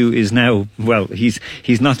politicians, who is now, well, he's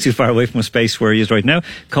not too far away from a space where he is right now,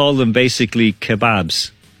 called them basically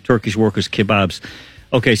kebabs, Turkish workers kebabs.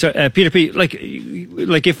 Okay, so Peter P, like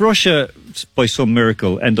if Russia, by some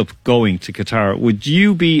miracle, end up going to Qatar, would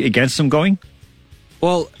you be against them going?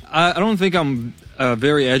 Well, I don't think I'm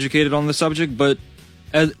very educated on the subject, but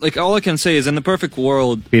all I can say is, in the perfect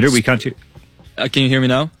world, Peter, we can't. Can you hear me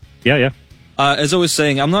now? Yeah. As I was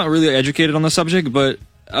saying, I'm not really educated on the subject, but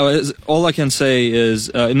all I can say is,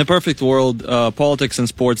 in the perfect world, politics and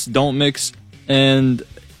sports don't mix, and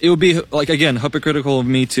it would be, again, hypocritical of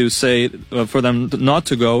me to say for them not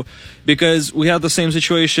to go, because we had the same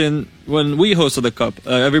situation when we hosted the Cup.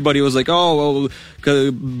 Everybody was like, oh,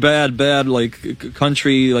 well, bad,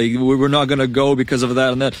 country, we're not going to go because of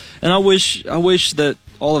that and that. And I wish that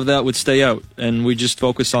all of that would stay out and we just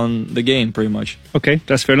focus on the game, pretty much. Okay,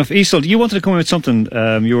 that's fair enough. Isolde, you wanted to come in with something.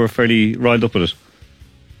 You were fairly riled up with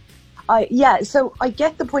it. Yeah, so I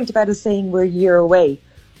get the point about us saying we're a year away,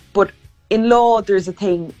 but in law, there's a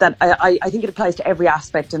thing that I think it applies to every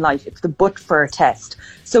aspect in life. It's the but for a test.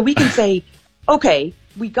 So we can say, okay,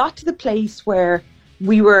 we got to the place where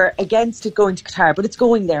we were against it going to Qatar, but it's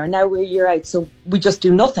going there, and now we're a year out, so we just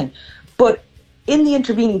do nothing. But in the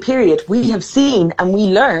intervening period, we have seen and we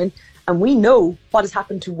learn and we know what has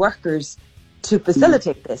happened to workers to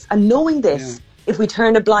facilitate this. And knowing this, if we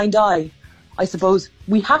turn a blind eye, I suppose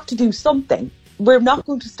we have to do something. We're not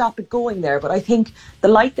going to stop it going there, but I think the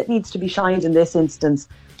light that needs to be shined in this instance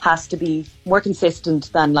has to be more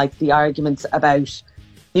consistent than the arguments about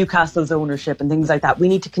Newcastle's ownership and things like that. We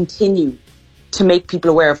need to continue to make people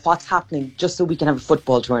aware of what's happening just so we can have a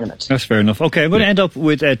football tournament. That's fair enough. Okay, I'm going to end up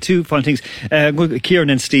with 2 final things. Kieran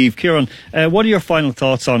and Steve. Kieran, what are your final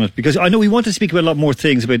thoughts on it? Because I know we want to speak about a lot more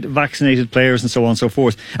things, about vaccinated players and so on and so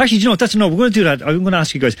forth. Actually, you know what? We're going to do that. I'm going to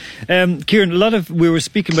ask you guys. Kieran, we were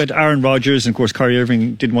speaking about Aaron Rodgers, and of course Kyrie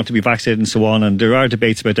Irving didn't want to be vaccinated and so on, and there are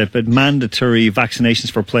debates about that, but mandatory vaccinations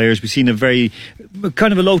for players. We've seen a very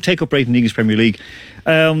kind of a low take-up rate in the English Premier League.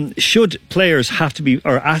 Should players have to be,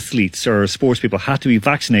 or athletes or sports people have to be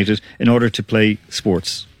vaccinated in order to play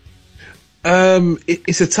sports?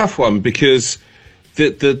 It's a tough one, because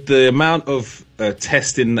the amount of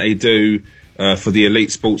testing they do for the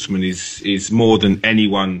elite sportsmen is more than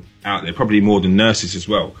anyone out there, probably more than nurses as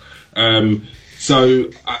well. So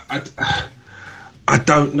I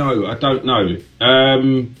don't know.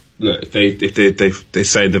 Look, if they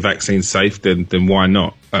say the vaccine's safe, then why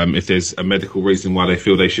not? If there's a medical reason why they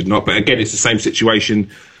feel they should not. But again, it's the same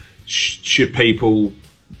situation. Should people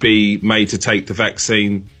be made to take the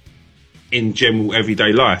vaccine in general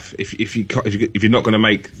everyday life? If you're not going to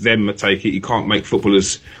make them take it, you can't make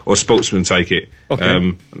footballers or sportsmen take it.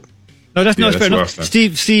 Okay. No, that's fair enough.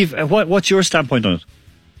 Steve, what's your standpoint on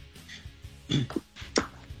it?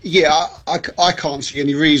 Yeah, I can't see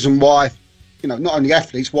any reason why, not only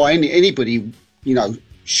athletes, why anybody,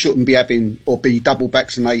 shouldn't be having or be double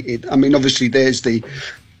vaccinated. I mean, obviously there's the,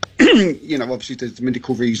 obviously there's the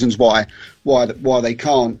medical reasons why they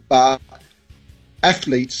can't. But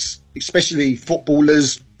athletes, especially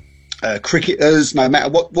footballers, cricketers, no matter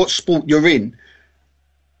what sport you're in,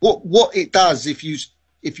 what it does if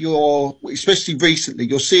you're especially recently,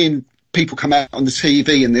 you're seeing people come out on the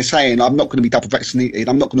TV and they're saying, I'm not going to be double vaccinated,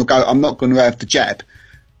 I'm not going to have the jab.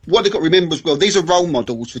 What they've got to remember as well, these are role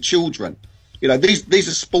models for children. These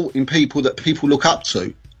are sporting people that people look up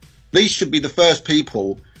to. These should be the first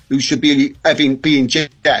people who should be being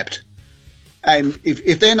jabbed. And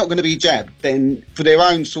if they're not going to be jabbed, then for their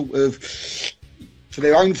own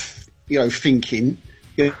thinking,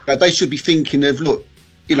 they should be thinking of, look,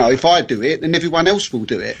 if I do it, then everyone else will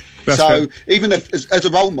do it. That's so fair. even as a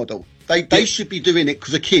role model, they should be doing it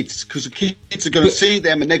because the kids are going to see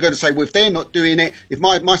them and they're going to say, well, if they're not doing it, if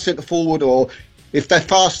my centre forward or if they're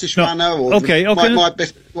fastest runner or my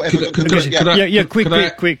best whatever. Quick. What I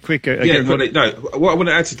want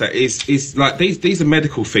to add to that is like these are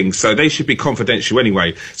medical things, so they should be confidential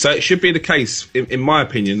anyway. So it should be the case, in my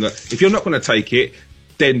opinion, that if you're not going to take it,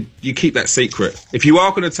 then you keep that secret. If you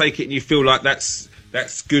are going to take it and you feel like that's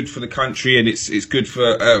good for the country and it's good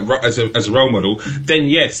for as a role model, then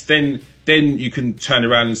yes, then you can turn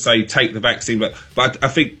around and say take the vaccine. But I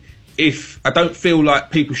think I don't feel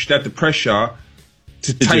like people should have the pressure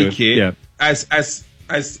to take it as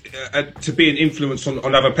to be an influence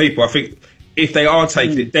on other people. I think if they are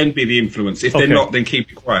taking it, then be the influence. If they're not, then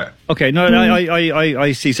keep it quiet. Okay, no,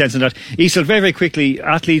 I see sense in that. Isel, very, very quickly,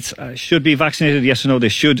 athletes should be vaccinated, yes or no? They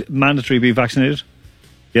should mandatory be vaccinated,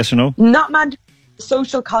 yes or no? Not mandatory.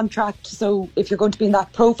 Social contract. So if you're going to be in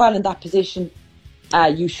that profile, in that position,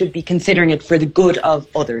 you should be considering it for the good of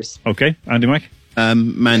others. Okay, Andy Mack?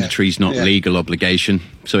 Mandatory is not legal obligation,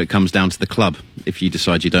 so it comes down to the club. If you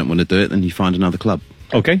decide you don't want to do it, then you find another club.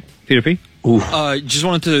 Okay, Peter P? Just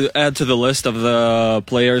wanted to add to the list of the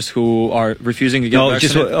players who are refusing to get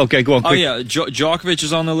vaccinated. Okay, go on. Quick. Oh yeah, Djokovic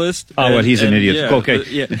is on the list. Oh, well, he's an idiot. Yeah, okay.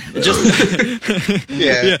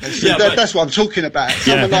 That's what I'm talking about.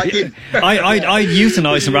 Someone like him. I'd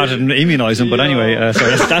euthanize him rather than immunise him. But anyway,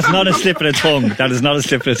 sorry, that's not a slip of the tongue. That is not a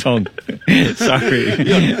slip of the tongue. Sorry.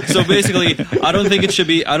 Yeah, so basically, I don't think it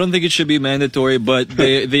should be mandatory, but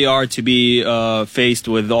they are to be faced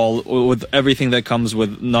with everything that comes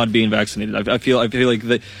with not being vaccinated. I feel like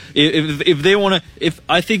if they want to,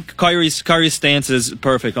 I think Kyrie's stance is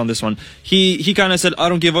perfect on this one. He kind of said, I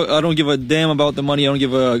don't give a damn about the money. I don't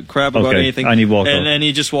give a crap about anything. And he walked off. And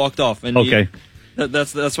he just walked off. And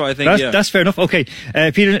that's why I think that's fair enough. Okay,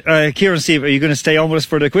 Peter, Kieran, Steve, are you going to stay on with us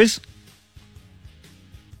for the quiz?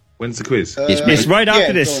 When's the quiz? It's right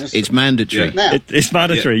after this. It's mandatory. It's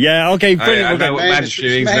mandatory. Yeah. Okay. Brilliant. I know what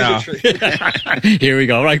mandatory is now. Here we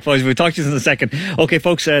go. Right, boys. We'll talk to you in a second. Okay,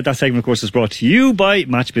 folks. That segment, of course, is brought to you by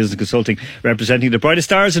Match Business Consulting, representing the brightest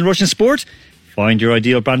stars in Russian sport. Find your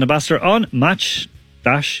ideal brand ambassador on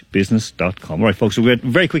match-business.com. All right, folks. We're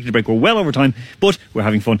very quickly to break. We're well over time, but we're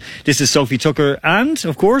having fun. This is Sophie Tucker, and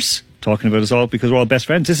of course, talking about us all because we're all best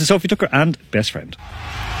friends. This is Sophie Tucker and Best Friend.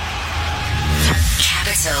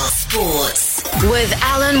 Capital Sports with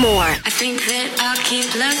Alan Moore. I think that I'll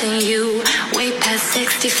keep loving you way past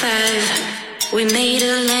 65. We made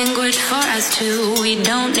a language for us two, we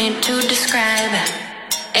don't need to describe.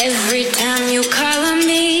 Every time you call on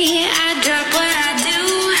me, I drop what I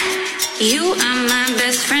do. You are my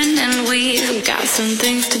best friend and we've got some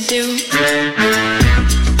things to do.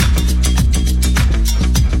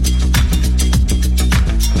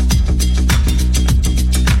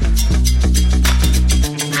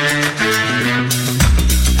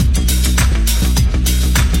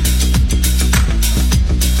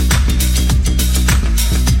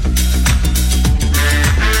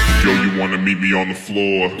 Wanna meet me on the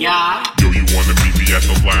floor? Yeah. Yo, you wanna meet me at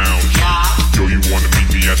the lounge? Yeah. Yo, you wanna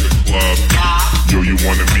meet me at the club? Yeah. Yo, you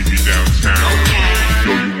wanna meet me downtown? Okay.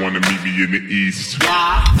 Yo, you wanna meet me in the east?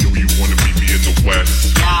 Yeah. Yo, you wanna meet me in the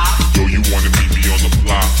west? Yeah. Yo, you wanna meet me on the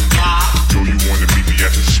block? Yeah. Yo, you wanna meet me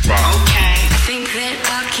at the spot? Okay. I think that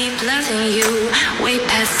I'll keep loving you way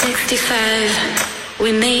past 65.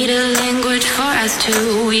 We made a language for us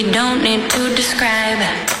two, we don't need to describe.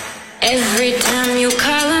 Every time you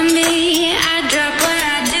call on me, I drop what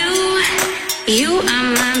I do. You are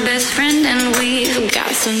my best friend and we've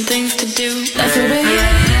got some things to do. That's the way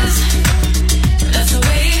it is. That's the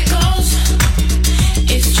way it goes.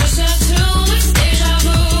 It's just us two. It's deja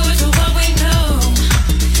vu to what we know.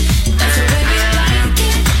 That's the way we like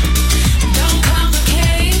it. Don't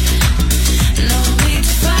complicate. No need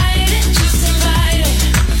to fight it. Just invite it.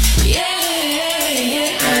 Yeah, yeah,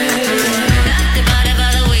 yeah. Got the body by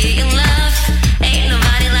the way you love. Ain't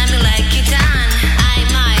nobody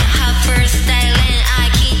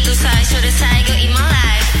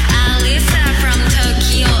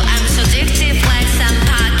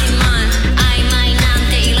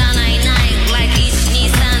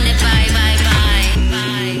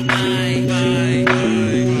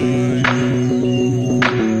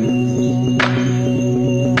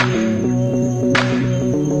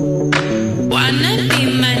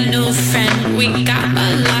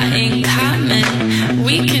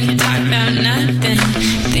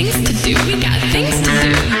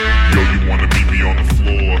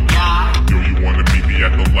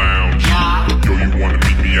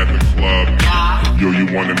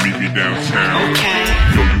wanna meet me downtown?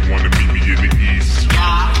 Yo, you wanna meet me in the east? Yo,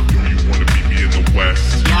 you wanna meet me in the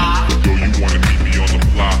west? Yo, you wanna meet me on the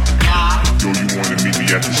block? Yo, you wanna meet me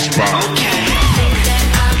at the spot? Think that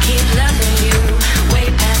I'll keep loving you way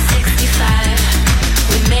past 65.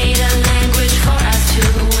 We made a language for us two.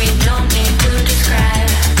 We don't need to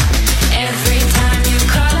describe. Every time you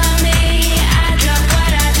call on me, I drop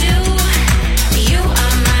what I do. You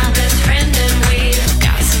are my best friend and we've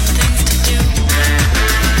got some things to do.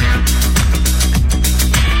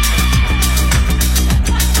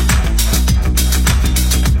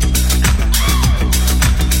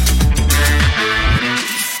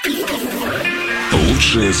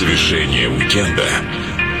 Лучшее завершение уикенда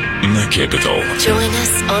на Capital. Join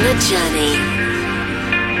us on a journey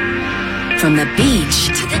from the beach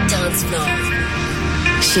to the dance floor.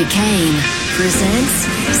 Chicane presents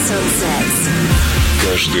Sunsets.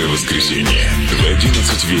 Каждое воскресенье в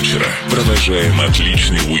 11 вечера провожаем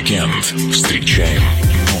отличный уикенд. Встречаем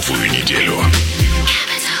новую неделю.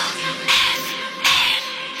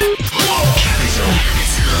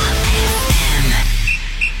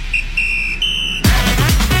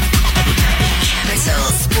 Capital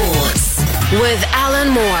Sports with Alan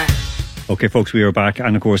Moore. Okay, folks, we are back,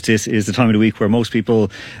 and of course, this is the time of the week where most people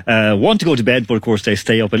want to go to bed, but of course, they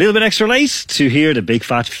stay up a little bit extra late to hear the big,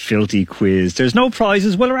 fat, filthy quiz. There's no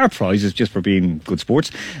prizes. Well, there are prizes just for being good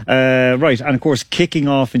sports. Right, and of course, kicking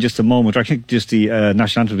off in just a moment, I think just the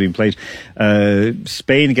national anthem being played.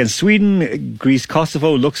 Spain against Sweden, Greece,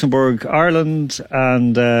 Kosovo, Luxembourg, Ireland,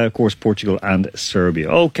 and of course, Portugal and Serbia.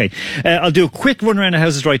 Okay, I'll do a quick run around the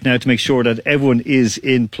houses right now to make sure that everyone is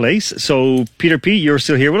in place. So, Peter P., you're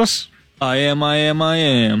still here with us? I am.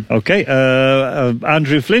 Okay,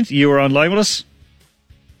 Andrew Flint, you are online with us?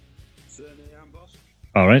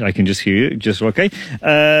 All right, I can just hear you. Just okay.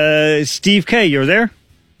 Steve K, you're there?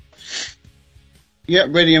 Yeah,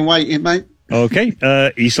 ready and waiting, mate. Okay.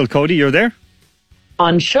 Isel Cody, you're there?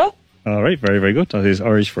 On show. All right, very, very good. That is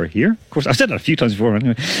Irish for here. Of course, I've said that a few times before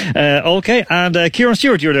anyway. Okay, and Kieran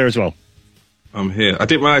Stewart, you're there as well? I'm here. I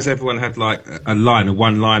didn't realise everyone had like a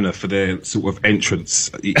one-liner for their sort of entrance.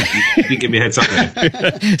 You didn't give me a heads up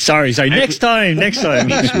there. Sorry. Next time. Some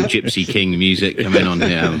Gypsy King music coming on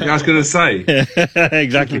here. I was going to say.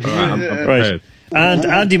 Exactly. I'm right. And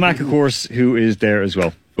Andy Mack, of course, who is there as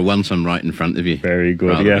well. For once, I'm right in front of you. Very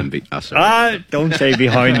good, rather yeah. than be us. Don't say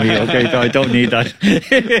behind me, okay? I don't need that.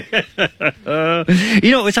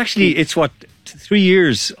 It's what, 3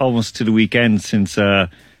 years almost to the weekend since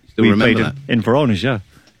we played in Voronezh, yeah.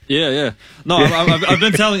 Yeah. No, I've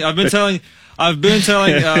been telling Alan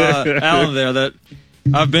there that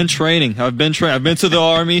I've been training. I've been to the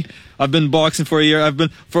army. I've been boxing for a year.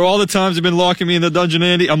 For all the times you've been locking me in the dungeon,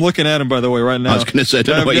 Andy. I'm looking at him, by the way, right now. I was going to say, I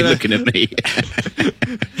don't know why you're looking at me.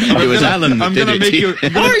 It was Alan that did it to you.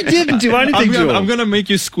 I didn't do anything to him. I'm going to make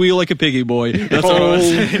you squeal like a piggy boy. That's what I was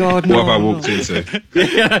saying. God, no. What have I walked into?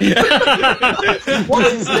 What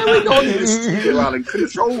is going on in this studio, Alan?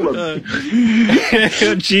 Control them.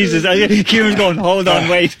 Jesus. Kieran's going, hold on,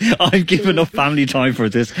 wait. I've given up family time for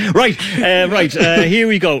this. Right. Here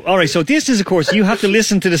we go. All right, so this is, of course, you have to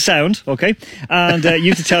listen to the sound, okay? And you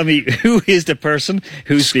have to tell me who is the person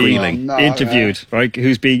who's being interviewed, right?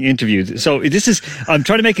 Who's being interviewed. So this is, I'm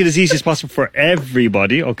trying to make it as easy as possible for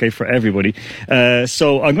everybody, okay? For everybody.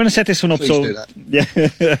 So I'm going to set this one up. Please do that.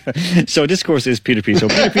 Yeah. So this, of course, is Peter P. So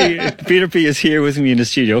Peter P is here with me in the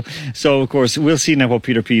studio. So, of course, we'll see now what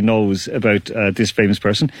Peter P knows about this famous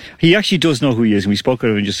person. He actually does know who he is, and we spoke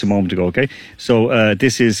about him just a moment ago, okay? So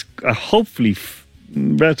this is hopefully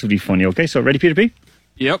relatively funny, okay? So ready, Peter P?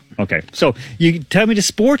 Yep. Okay. So you tell me the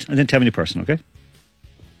sport and then tell me the person, okay?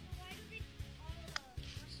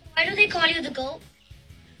 Why do they call you the GOAT?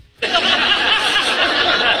 I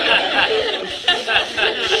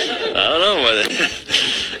don't know whether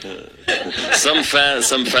some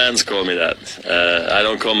fans call me that. I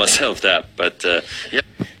don't call myself that, but yeah.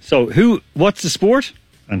 So what's the sport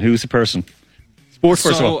and who's the person? Sport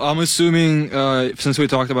first of all. So I'm assuming since we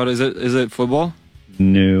talked about it, is it football?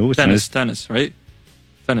 No, it's tennis, right?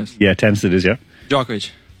 Tennis. Yeah, tennis it is, yeah.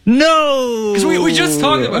 Djokovic. No! Because we just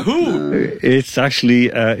talked about who? It's actually,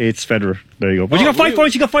 it's Federer. There you go. But you got 5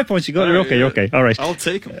 points, you're okay. All right. I'll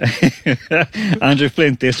take him. Andrew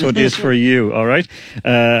Flint, this one is for you, all right?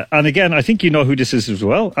 And again, I think you know who this is as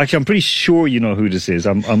well. Actually, I'm pretty sure you know who this is.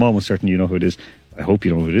 I'm almost certain you know who it is. I hope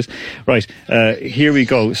you know who it is. Right, here we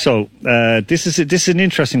go. So, this is an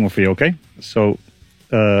interesting one for you, okay? So,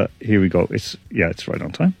 here we go. It's right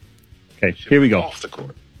on time. Okay, here we go. Off the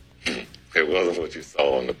court. It wasn't what you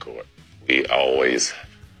saw on the court. We always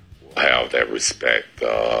will have that respect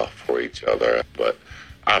for each other, but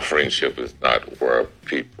Our friendship is not where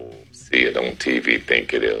people see it on TV,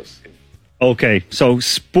 think it is. Okay, so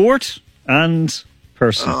sport and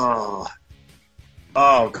person. Oh,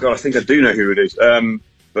 God, I think I do know who it is.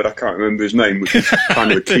 But I can't remember his name, which is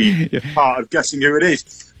kind of a key part of guessing who it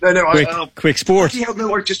is. No, Quick sport.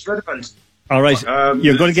 No, I just read about it. All right,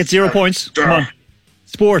 you're going to get 0 points. Come on.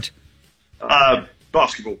 Sport.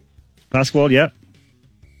 Basketball. Basketball, yeah.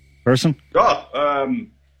 Person.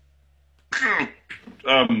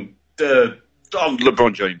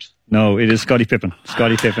 LeBron James. No, it is Scottie Pippen.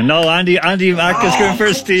 No, Andy Marcus going for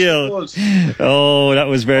a steal. Oh, that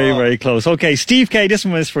was very, very close. Okay, Steve K, this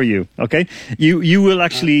one is for you. Okay, you will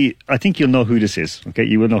actually. I think you'll know who this is. Okay,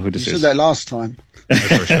 you will know who this You is. said that last time.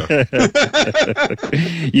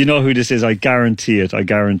 You know who this is. I guarantee it.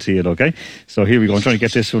 Okay, so here we go. I'm trying to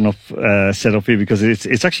get this one up, set up here because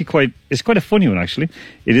it's actually quite a funny one. Actually,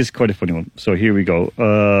 it is quite a funny one. So here we go.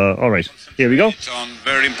 All right, here we go. It's on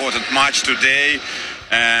very important match today.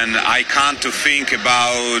 And I can't to think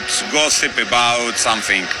about gossip about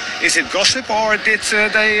something. Is it gossip or did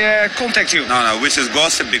they contact you? No, this is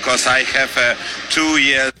gossip because I have 2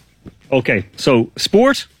 years. Okay, so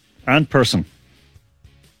sport and person.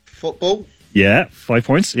 Football. Yeah, 5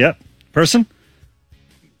 points. Yeah, person.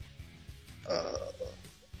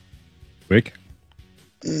 Quick.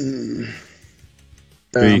 I'm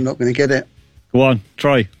 3. not going to get it. Go on,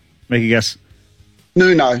 try. Make a guess.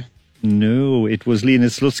 No, it was Leonid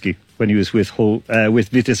Slutsky when he was with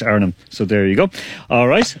Vitis Arnhem. So there you go. All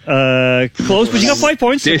right. Close, but you got 5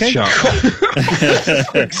 points. Okay.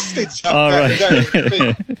 All right.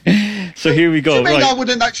 So here we go. Do you mean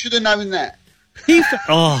Right. I should have known that?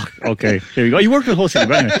 Okay. Here we go. You worked with Hull City,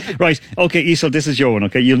 but anyway. Right. Okay, Isel, this is your one.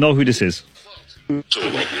 Okay, you'll know who this is. I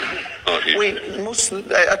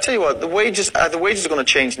tell you what, the wages are going to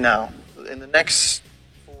change now. In the next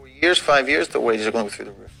 4 years, 5 years, the wages are going to go through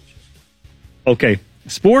the roof. Okay,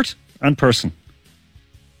 sport and person.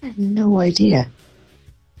 I have no idea.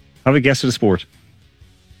 Have a guess of the sport.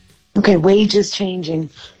 Okay, wages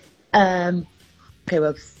changing. Okay,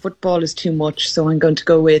 well, football is too much, so I'm going to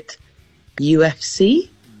go with UFC.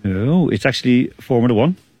 No, it's actually Formula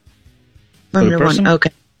One. Formula One,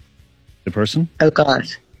 okay. The person? Oh, God.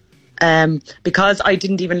 Because I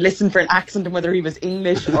didn't even listen for an accent and whether he was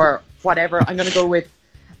English or whatever, I'm going to go with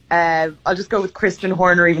I'll just go with Christian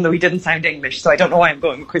Horner, even though he didn't sound English, so I don't know why I'm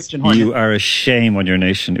going with Christian Horner. You are a shame on your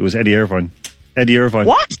nation. It was Eddie Irvine.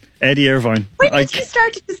 What? Eddie Irvine. When did he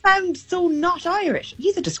start to sound so not Irish?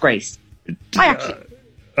 He's a disgrace.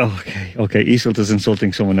 Okay. Iselt is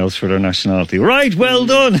insulting someone else for their nationality. Right, well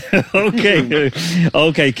done.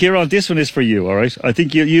 Okay, Kieran, this one is for you. All right. I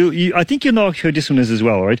think I think you know who this one is as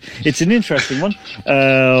well. All right. It's an interesting one,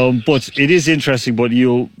 but it is interesting. But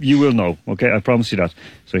you will know. Okay, I promise you that.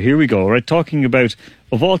 So here we go. All right. Talking about,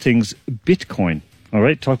 of all things, Bitcoin. All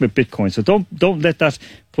right. Talking about Bitcoin. So don't let that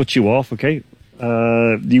put you off. Okay.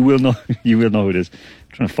 You will know. You will know who it is.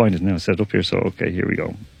 I'm trying to find it now. Set it up here. So okay, here we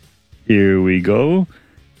go.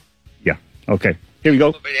 Yeah. Okay. Here we go.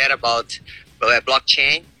 Over there about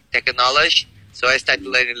blockchain technology, so I started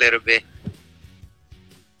learning a little bit.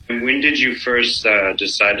 And when did you first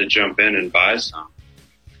decide to jump in and buy some?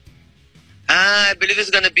 I believe it's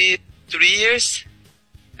going to be 3 years.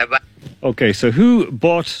 Okay, so who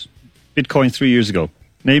bought Bitcoin 3 years ago?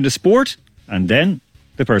 Name the sport and then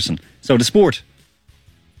the person. So the sport.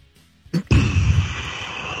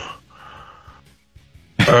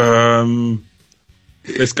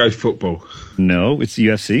 Let's go football. No, it's the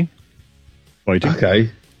UFC. Fighting. Okay.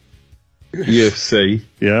 UFC.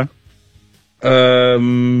 Yeah.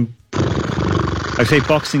 I say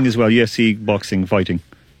boxing as well. UFC, boxing, fighting.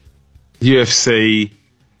 UFC.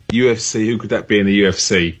 Who could that be in the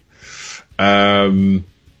UFC?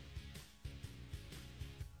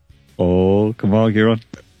 Oh, come on, Kieran.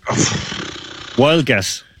 Wild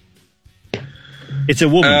guess. It's a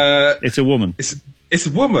woman. It's a woman. It's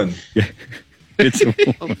a woman. Yeah. It's a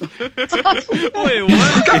woman. Wait,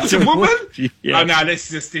 what? That's a woman? Yeah. Oh no, let's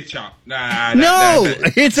just stitch up. No,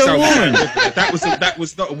 it's a woman. That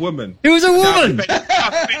was not a woman. It was a woman.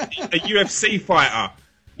 A UFC fighter.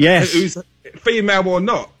 Yes. Who's female or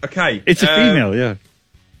not? Okay. It's a female. Yeah.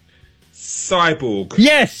 Cyborg.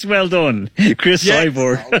 Yes, well done, Chris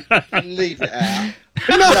Cyborg. Leave it out.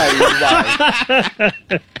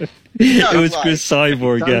 It was Chris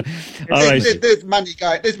Cyborg, yeah. All right. There's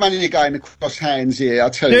money going across hands here. I'll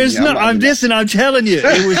tell There's you. no. I'm telling you.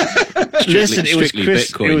 It was. Listen, it was strictly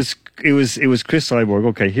Chris. Bitcoin. It was Chris Cyborg.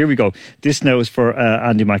 Okay, here we go. This now is for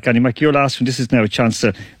Andy Mack. Andy Mack, your last one. This is now a chance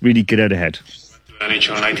to really get out ahead.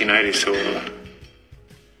 NHL 1990, so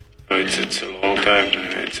It's a long time.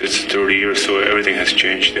 It's 30 years, so everything has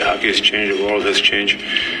changed. The hockey has changed. The world has changed.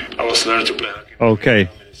 I was learning to play hockey. Okay,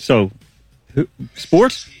 so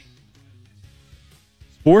sport.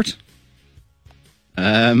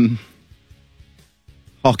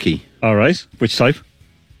 Hockey. All right. Which type?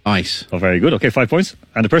 Ice. Oh, very good. Okay, 5 points.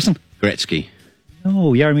 And the person? Gretzky.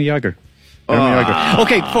 No, Jaromir Jagr.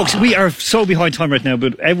 Okay, folks, we are so behind time right now,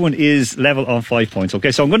 but everyone is level on 5 points.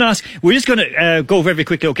 Okay, so I'm going to ask, we're just going to go very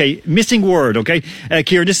quickly. Okay, missing word. Okay,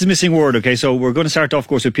 Kieran, this is missing word. Okay, so we're going to start off, of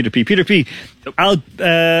course, with Peter P. Peter P.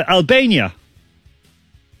 Albania.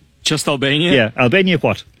 Just Albania? Yeah, Albania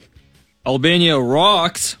what? Albania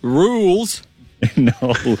rocks, rules. No,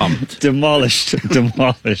 demolished.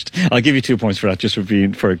 I'll give you 2 points for that, just for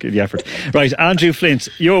the effort. Right, Andrew Flint,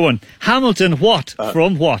 your one. Hamilton what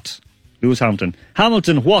from what? Lewis Hamilton.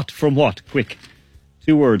 Hamilton what from what? Quick.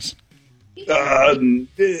 2 words.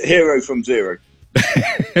 Hero from Zero.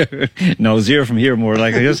 No, Zero from here, more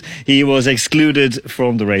like I guess. He was excluded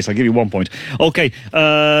from the race. I'll give you 1 point. Okay,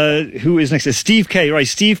 who is next? Steve K. Right,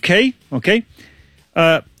 Steve K. Okay.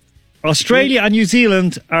 Australia and New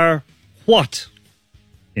Zealand are what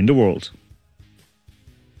in the world?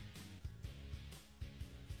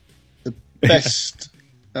 The best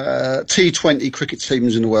T20 cricket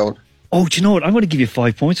teams in the world. Oh, do you know what? I'm going to give you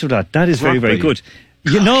 5 points for that. That is very, very good.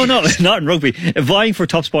 No, not in rugby. Vying for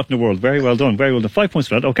top spot in the world. Very well done. Very well done. 5 points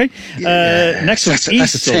for that. Okay. Next one.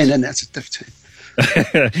 That's a 10, and that's a 15.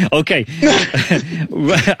 Okay.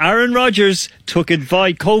 Aaron Rodgers took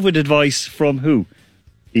COVID advice from who?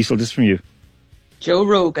 Isel, this is from you. Joe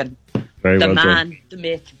Rogan. Very the well man, done. the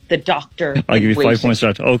myth, the doctor. I'll give you 5 points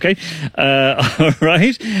for that. Okay. All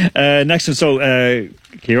right. Next one. So,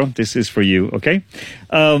 Kieran, this is for you. Okay.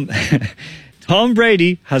 Tom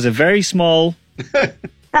Brady has a very small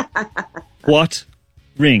what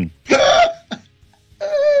ring?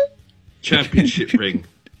 Championship ring.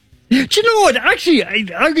 Do you know what? Actually,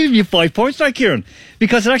 I'll give you 5 points for that, Kieran,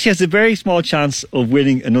 because it actually has a very small chance of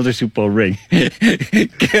winning another Super Bowl ring. Steve,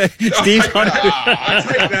 I'll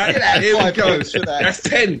take that. Here we go. That's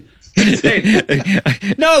 10.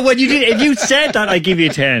 10. No, when you did, if you said that, I give you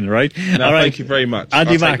 10, right? No, all right. Thank you very much.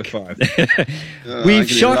 Andy I'll Mack. take the 5. We've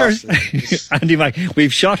shot Andy Mack.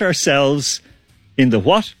 We've shot ourselves in the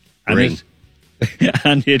what? And Ring.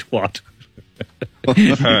 And it what?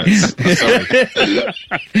 Hurts.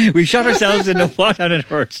 Sorry. We shot ourselves in the what and it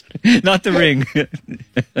hurts. Not the ring.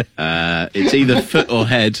 It's either foot or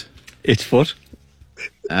head. It's foot.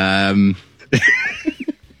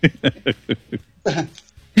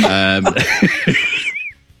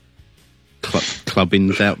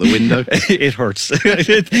 Clubbing's out the window. It hurts.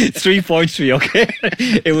 3 points for you, okay?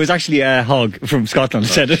 It was actually a hog from Scotland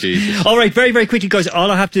said it. Jesus. All right, very, very quickly, guys.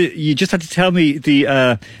 You just have to tell me the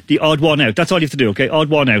odd one out. That's all you have to do, okay? Odd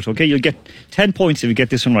one out, okay? You'll get 10 points if you get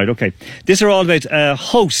this one right, okay? These are all about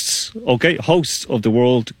hosts, okay? Hosts of the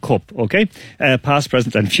World Cup, okay? Past,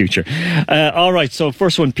 present, and future. All right, so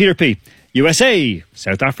first one, Peter P. USA,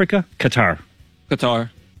 South Africa, Qatar. Qatar.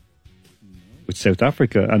 With South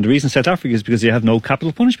Africa, and the reason South Africa is because they have no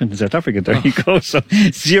capital punishment in South Africa. There you go. So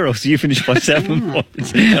 0. So you finish by 7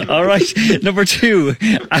 points. All right. Number 2,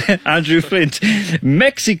 Andrew Flint.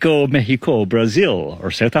 Mexico, Brazil,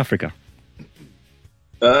 or South Africa?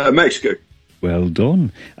 Mexico. Well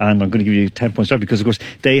done. And I'm going to give you 10 points there because, of course,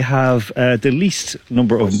 they have the least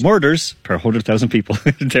number of murders per 100,000 people.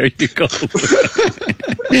 There you go.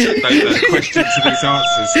 The question to these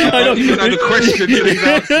answers. I don't even know the question to these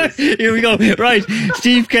answers. Here we go. Right.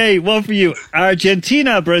 Steve K., one for you.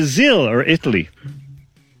 Argentina, Brazil, or Italy?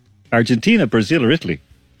 Argentina, Brazil, or Italy?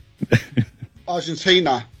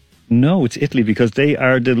 Argentina. No, it's Italy because they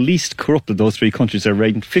are the least corrupt of those 3 countries. They're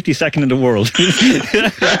ranked 52nd in the world.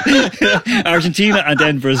 Argentina and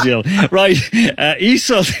then Brazil. Right.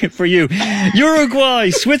 Isel, for you.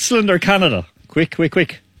 Uruguay, Switzerland, or Canada? Quick.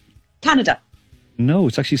 Canada. No,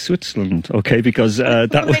 it's actually Switzerland. Okay, because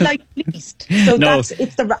that was like least. So no.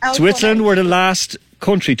 It's the Switzerland were the last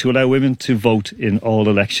country to allow women to vote in all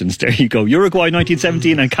elections. There you go. Uruguay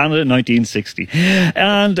 1917 and Canada 1960.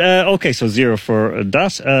 And okay, so 0 for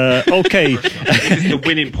that. Okay, this is the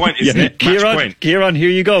winning point, isn't it? Kieran, here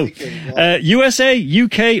you go. USA,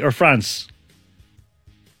 UK, or France?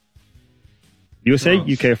 USA,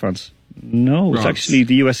 UK, or France? No, it's actually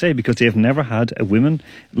the USA because they have never had a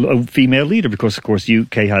female leader because, of course,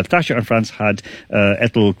 UK had Thatcher and France had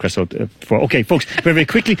Ethel Cressot. Okay, folks, very, very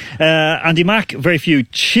quickly. Andy Mack, very few.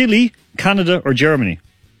 Chile, Canada, or Germany?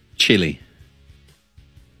 Chile.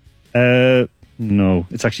 No,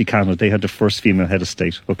 it's actually Canada. They had the first female head of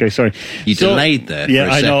state. Okay, sorry. You delayed there. Yeah,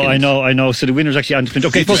 for a second. I know. So the winner's actually Andy Flint.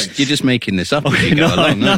 Okay, folks. You're just making this up. Okay, as you go along, no,